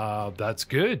 That's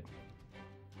good.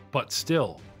 But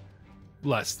still,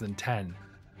 less than 10,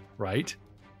 right?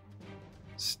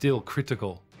 Still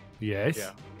critical. Yes?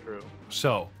 Yeah, true.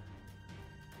 So,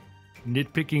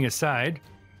 nitpicking aside,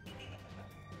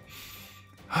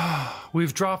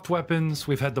 we've dropped weapons.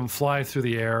 We've had them fly through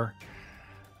the air.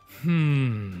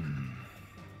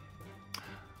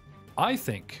 I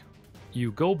think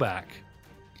you go back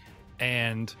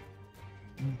and,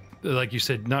 like you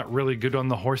said, not really good on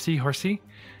the horsey.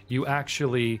 You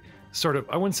actually sort of,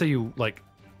 I wouldn't say you like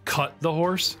cut the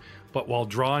horse, but while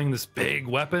drawing this big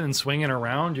weapon and swinging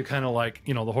around, you kind of like,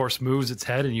 the horse moves its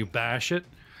head and you bash it.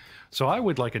 So I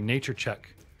would like a nature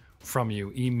check from you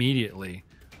immediately,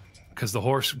 because the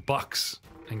horse bucks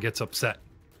and gets upset.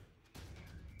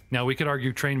 Now, we could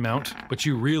argue train mount, but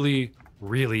you really,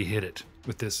 really hit it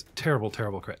with this terrible,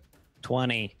 terrible crit.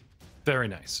 20. Very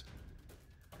nice.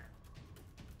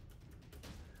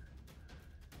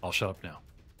 I'll shut up now.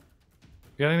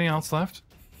 You got anything else left?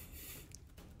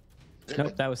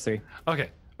 Nope, that was 3. Okay.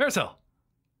 Marcel.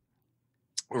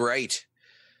 Right.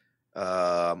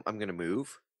 I'm going to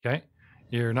move. Okay.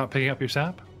 You're not picking up your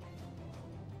sap?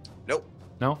 Nope.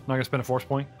 No? Not going to spend a force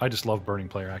point? I just love burning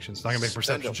player actions. Not going to make a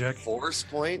perception check. Force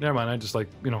point? Never mind. I just like,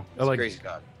 I like... Crazy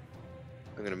God.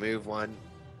 I'm going to move 1,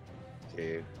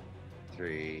 2,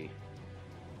 3,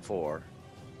 4.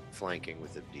 Flanking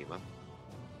with Edema.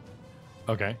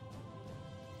 Okay.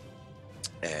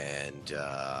 And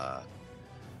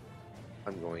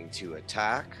I'm going to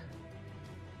attack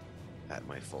at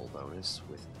my full bonus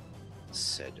with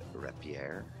said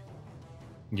rapier.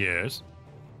 Yes.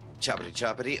 Choppity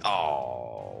choppity.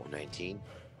 Oh, 19.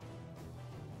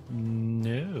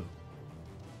 No.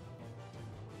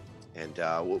 And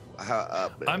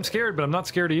I'm scared, but I'm not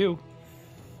scared of you.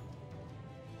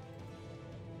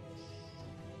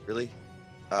 Really?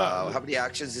 How many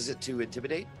actions is it to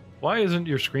intimidate? Why isn't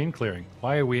your screen clearing?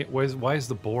 Why is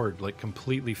the board like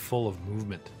completely full of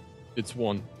movement? It's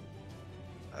 1.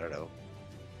 I don't know.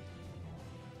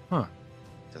 Huh.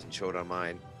 Doesn't show it on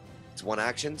mine. It's 1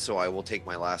 action, so I will take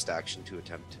my last action to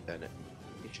attempt an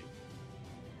intimidation.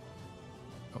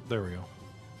 Oh, there we go.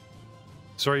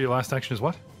 Sorry, your last action is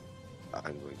what?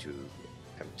 I'm going to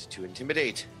attempt to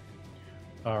intimidate.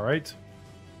 All right.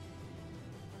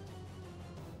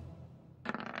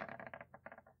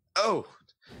 Oh,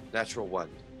 natural 1.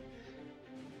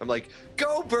 I'm like,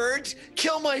 go bird,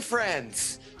 kill my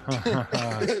friends.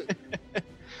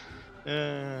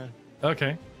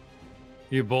 Okay.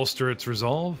 You bolster its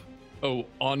resolve. Oh,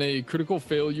 on a critical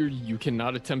failure, you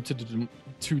cannot attempt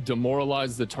to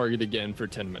demoralize the target again for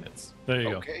 10 minutes. There you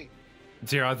go. Okay.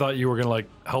 See, I thought you were gonna like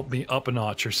help me up a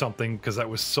notch or something because that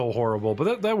was so horrible,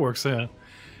 but that works. Yeah.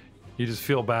 You just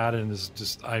feel bad and it's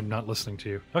just I'm not listening to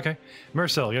you. Okay,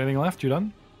 Marcel, you got anything left? You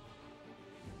done?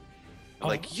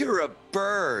 Like, you're a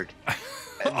bird.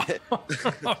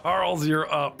 Arls,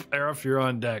 you're up. Arif, you're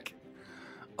on deck.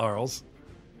 Arls.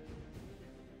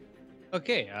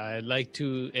 Okay, I'd like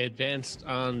to advance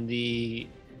on the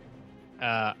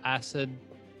acid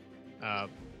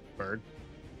bird.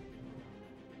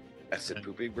 Acid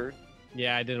pooping bird?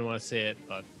 Yeah, I didn't want to say it,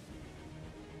 but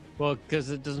well, because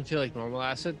it doesn't feel like normal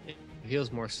acid. It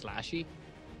feels more slashy.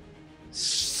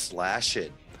 Slash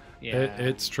it. Yeah,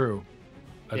 It's true.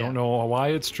 I don't know why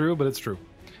it's true, but it's true.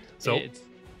 So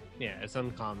it's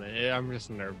uncommon. I'm just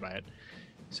unnerved by it.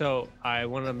 So I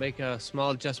want to make a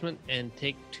small adjustment and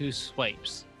take 2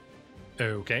 swipes.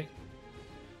 Okay.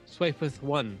 Swipe with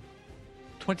 1.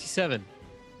 27.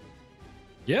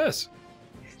 Yes.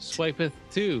 Swipe with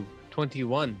 2.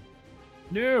 21.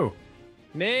 No.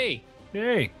 Nay.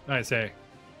 Nay, I say.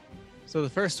 So the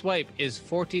first swipe is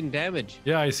 14 damage.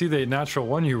 Yeah, I see the natural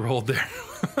 1 you rolled there.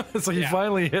 So he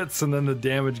finally hits, and then the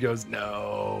damage goes,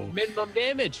 no. Minimum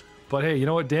damage. But hey, you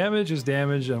know what? Damage is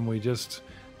damage, and we just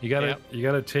you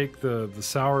gotta take the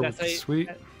sour with the sweet.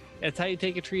 That's how you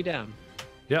take a tree down.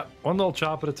 Yeah, one little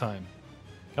chop at a time.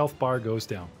 Health bar goes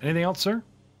down. Anything else, sir?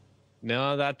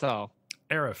 No, that's all.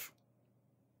 Arif.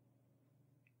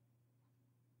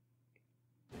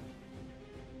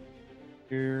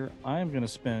 Here, I am going to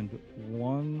spend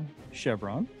 1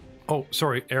 chevron. Oh,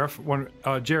 sorry,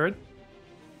 Arif. Jared.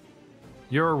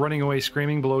 You're running away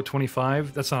screaming below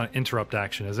 25. That's not an interrupt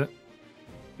action, is it?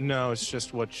 No, it's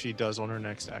just what she does on her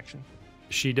next action.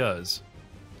 She does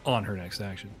on her next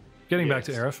action. Getting back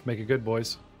to Arif. Make it good,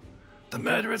 boys. The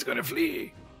murderer's going to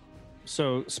flee.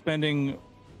 So spending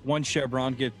 1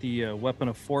 chevron, get the weapon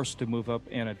of force to move up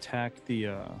and attack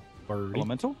the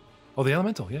elemental. Oh, the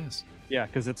elemental, yes. Yeah,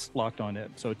 because it's locked on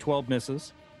it. So 12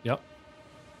 misses. Yep.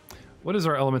 What is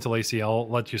our elemental AC? I'll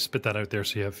let you spit that out there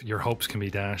so your hopes can be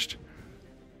dashed.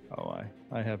 Oh,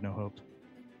 I have no hope.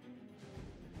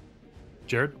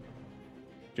 Jared?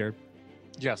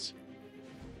 Yes.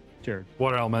 Jared.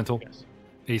 Water elemental? Yes.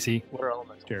 AC? Water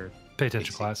elemental. Jared. Pay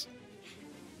attention, AC. class.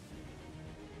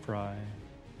 Fry.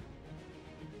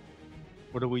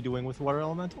 What are we doing with water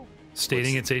elemental?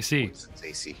 Stating its AC. What's its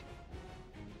AC?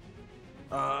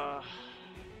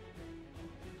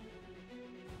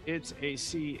 Its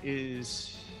AC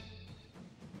is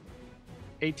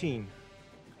 18.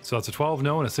 So that's a 12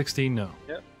 no and a 16 no.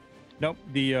 Nope.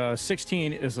 The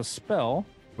 16 is a spell.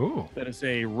 Ooh. That is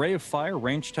a ray of fire,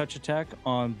 range touch attack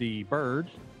on the bird.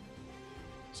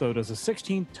 So does a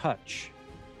 16 touch?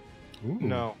 Ooh.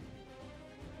 No.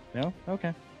 No?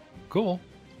 Okay. Cool.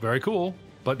 Very cool,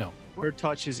 but no. Her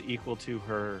touch is equal to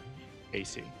her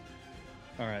AC.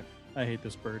 All right. I hate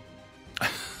this bird.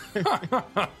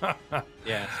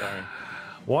 Yeah, sorry.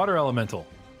 Water elemental.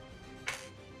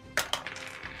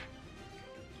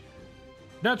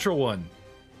 Natural one.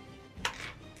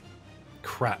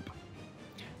 Crap.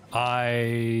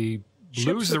 I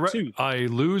lose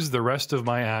the rest of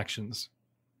my actions.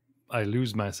 I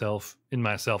lose myself in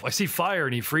myself. I see fire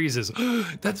and he freezes.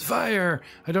 That's fire.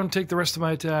 I don't take the rest of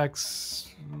my attacks.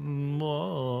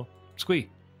 Oh. Squee.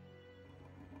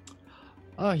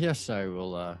 Yes, I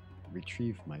will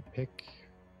retrieve my pick.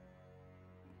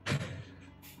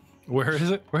 Where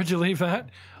is it? Where'd you leave that?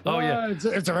 Oh, yeah.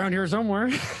 It's around here somewhere.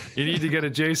 You need to get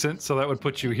adjacent, so that would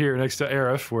put you here next to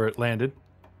Aerith, where it landed.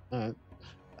 And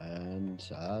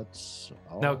that's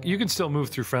all. Now, you can still move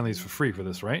through friendlies for free for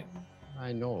this, right?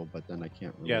 I know, but then I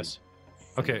can't really. Yes.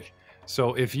 Okay,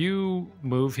 so if you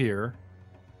move here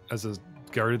as a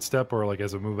guarded step or like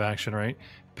as a move action, right?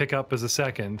 Pick up as a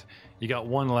second. You got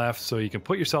one left, so you can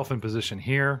put yourself in position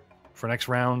here for next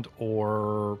round,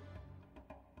 or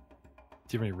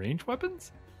do you have any ranged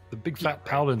weapons? The big fat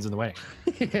paladin's in the way.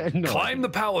 No. Climb the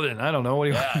paladin. I don't know. What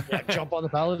do you Yeah, jump on the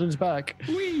paladin's back.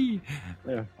 Whee!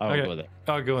 Yeah, I'll Okay. go with it.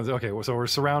 I'll go. Okay, so we're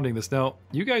surrounding this now.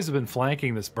 You guys have been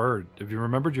flanking this bird. Have you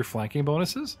remembered your flanking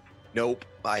bonuses? Nope,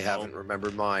 I haven't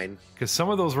remembered mine. Because some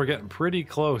of those were getting pretty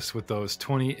close with those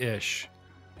 20-ish.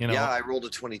 You know. Yeah, I rolled a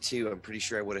 22. I'm pretty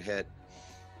sure I would have hit.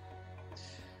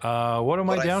 What am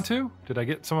I But down to? Did I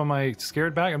get some of my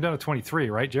scared back? I'm down to 23,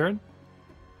 right, Jared?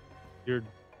 You're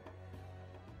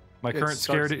My it current starts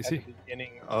scared at AC. the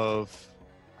beginning of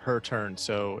her turn,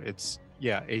 so it's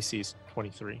AC's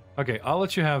 23. Okay, I'll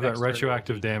let you have Next that turn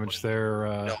retroactive it'll be damage there.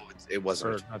 No, it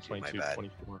wasn't. Or a not 22, 22, my bad.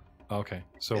 24. Okay,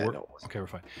 so Yeah, we're no, it wasn't. okay. We're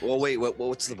fine. Well, wait.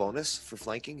 What's the bonus for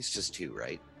flanking? It's just 2,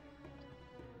 right?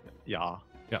 Yeah.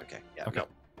 Yeah. Okay. Yeah. Okay. No,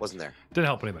 wasn't there. Didn't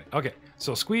help anybody. Okay,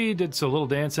 so Squee did so little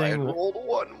I had dancing, rolled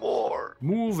one more.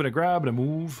 move and a grab and a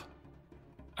move,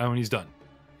 and when he's done,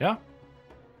 yeah.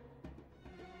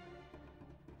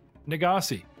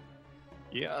 Nagasi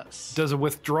Yes. does a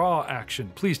withdraw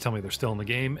action. Please tell me they're still in the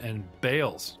game and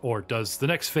bails, or does the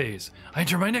next phase. I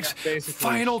enter my next Basically,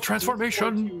 final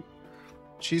transformation.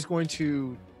 She's going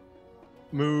to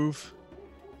move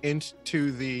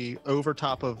into the over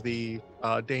top of the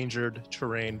endangered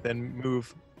terrain, then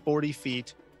move 40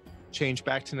 feet, change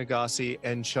back to Nagasi,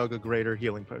 and chug a greater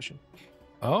healing potion.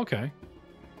 Oh, okay.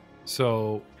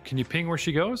 So, can you ping where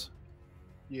she goes?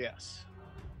 Yes.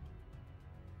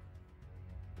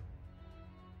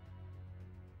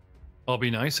 I'll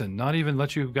be nice and not even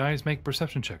let you guys make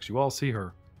perception checks. You all see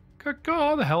her.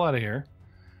 Go the hell out of here.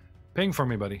 Ping for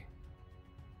me, buddy.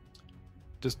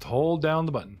 Just hold down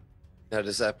the button. Now,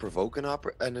 does that provoke an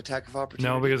attack of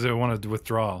opportunity? No, because I want to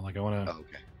withdraw. Like, I want to... Oh,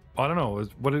 okay. I don't know.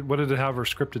 What did it have her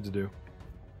scripted to do?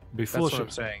 Be That's foolish. what I'm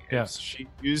saying. Yeah. She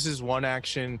uses one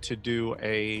action to do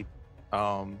a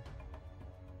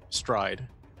stride,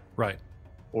 Right.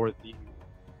 or the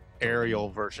aerial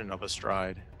version of a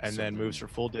stride, and then moves her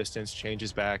full distance,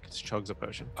 changes back, chugs a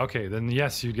potion. Okay, then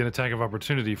yes, you'd get attack of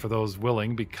opportunity for those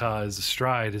willing because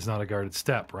stride is not a guarded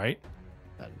step, right?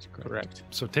 That is correct. Correct.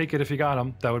 So take it if you got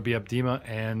him. That would be Abdima,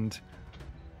 and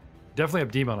definitely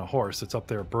Abdima on a horse. It's up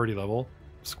there at birdie level.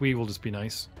 Squee will just be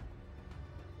nice.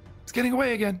 It's getting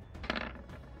away again.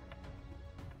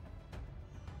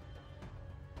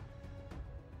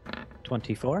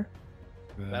 $24.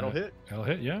 That'll hit. That'll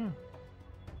hit, yeah.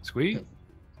 Squee.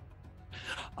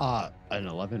 An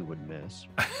 11 would miss.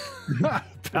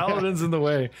 Paladin's in the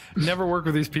way. Never work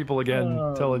with these people again.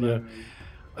 Oh, telling you.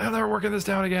 I'm never working this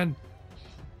down again.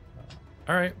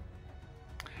 All right.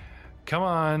 Come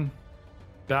on.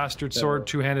 Bastard sword,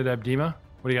 two-handed Abdima.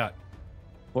 What do you got?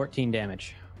 14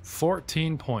 damage.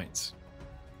 14 points.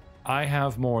 I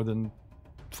have more than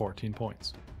 14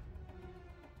 points.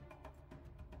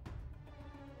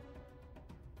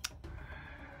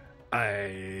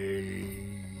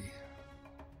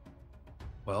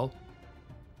 Well,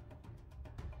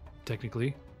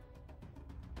 technically,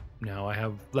 now I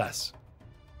have less.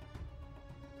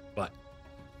 But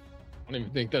I don't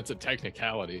even think that's a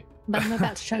technicality. But I'm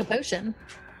about to chug a potion.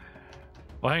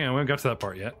 well, hang on, we haven't got to that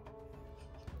part yet.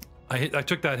 I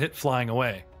took that hit flying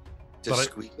away. Does But I-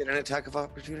 Squeak get an attack of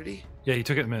opportunity? Yeah, he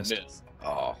took it and missed. Miss.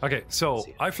 Oh. Okay, so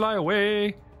See. I fly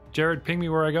away. Jared, ping me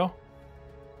where I go.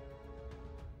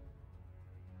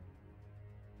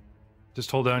 Just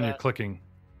hold down your Yeah. clicking.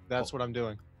 That's what I'm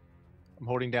doing. I'm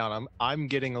holding down. I'm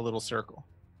getting a little circle.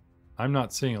 I'm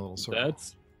not seeing a little circle.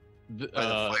 That's By the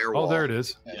Oh, firewall. there it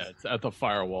is. yeah, it's at the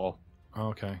firewall.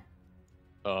 Okay.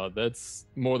 That's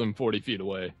more than 40 feet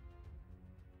away.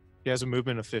 She has a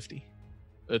movement of 50.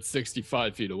 That's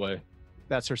 65 feet away.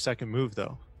 That's her second move,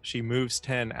 though. She moves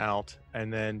 10 out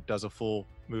and then does a full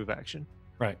move action.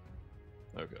 Right.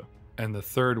 Okay. And the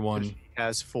third one. She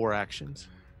has 4 actions.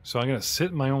 So I'm gonna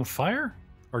sit in my own fire,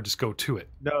 or just go to it.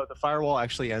 No, the firewall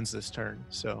actually ends this turn.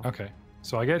 So Okay.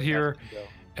 So I get here,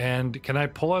 and can I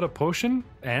pull out a potion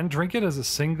and drink it as a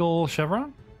single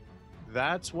chevron?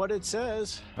 that's what it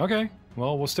says. Okay.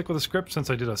 Well, we'll stick with the script since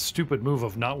I did a stupid move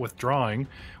of not withdrawing.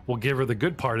 We'll give her the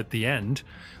good part at the end,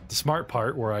 the smart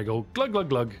part where I go glug glug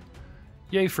glug.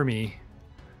 Yay for me.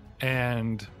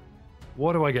 And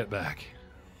what do I get back?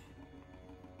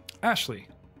 Ashley,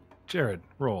 Jared,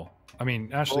 roll. I mean,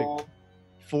 Ashley. Roll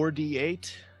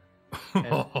 4d8.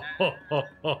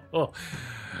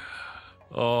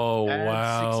 Oh, Add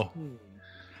wow. 16.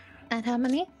 And how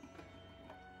many?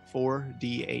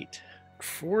 4d8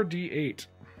 4d8.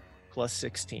 plus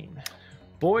 16.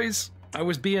 Boys, I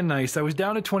was being nice. I was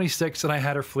down to 26 and I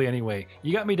had her flee anyway.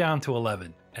 You got me down to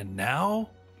 11. And now,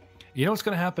 you know what's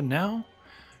going to happen now?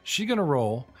 She's going to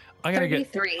roll. I'm going to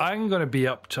 33. I'm going to be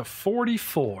up to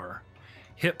 44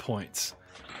 hit points.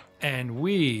 And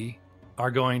we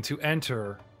are going to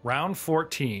enter round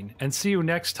 14 and see you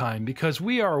next time because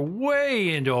we are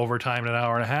way into overtime in an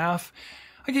hour and a half.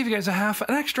 I gave you guys an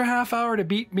extra half hour to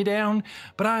beat me down,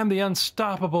 but I'm the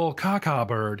unstoppable caca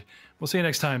bird. We'll see you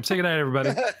next time. Say goodnight, everybody.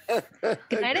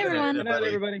 Good night, everyone. Good night,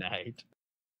 everybody. Night.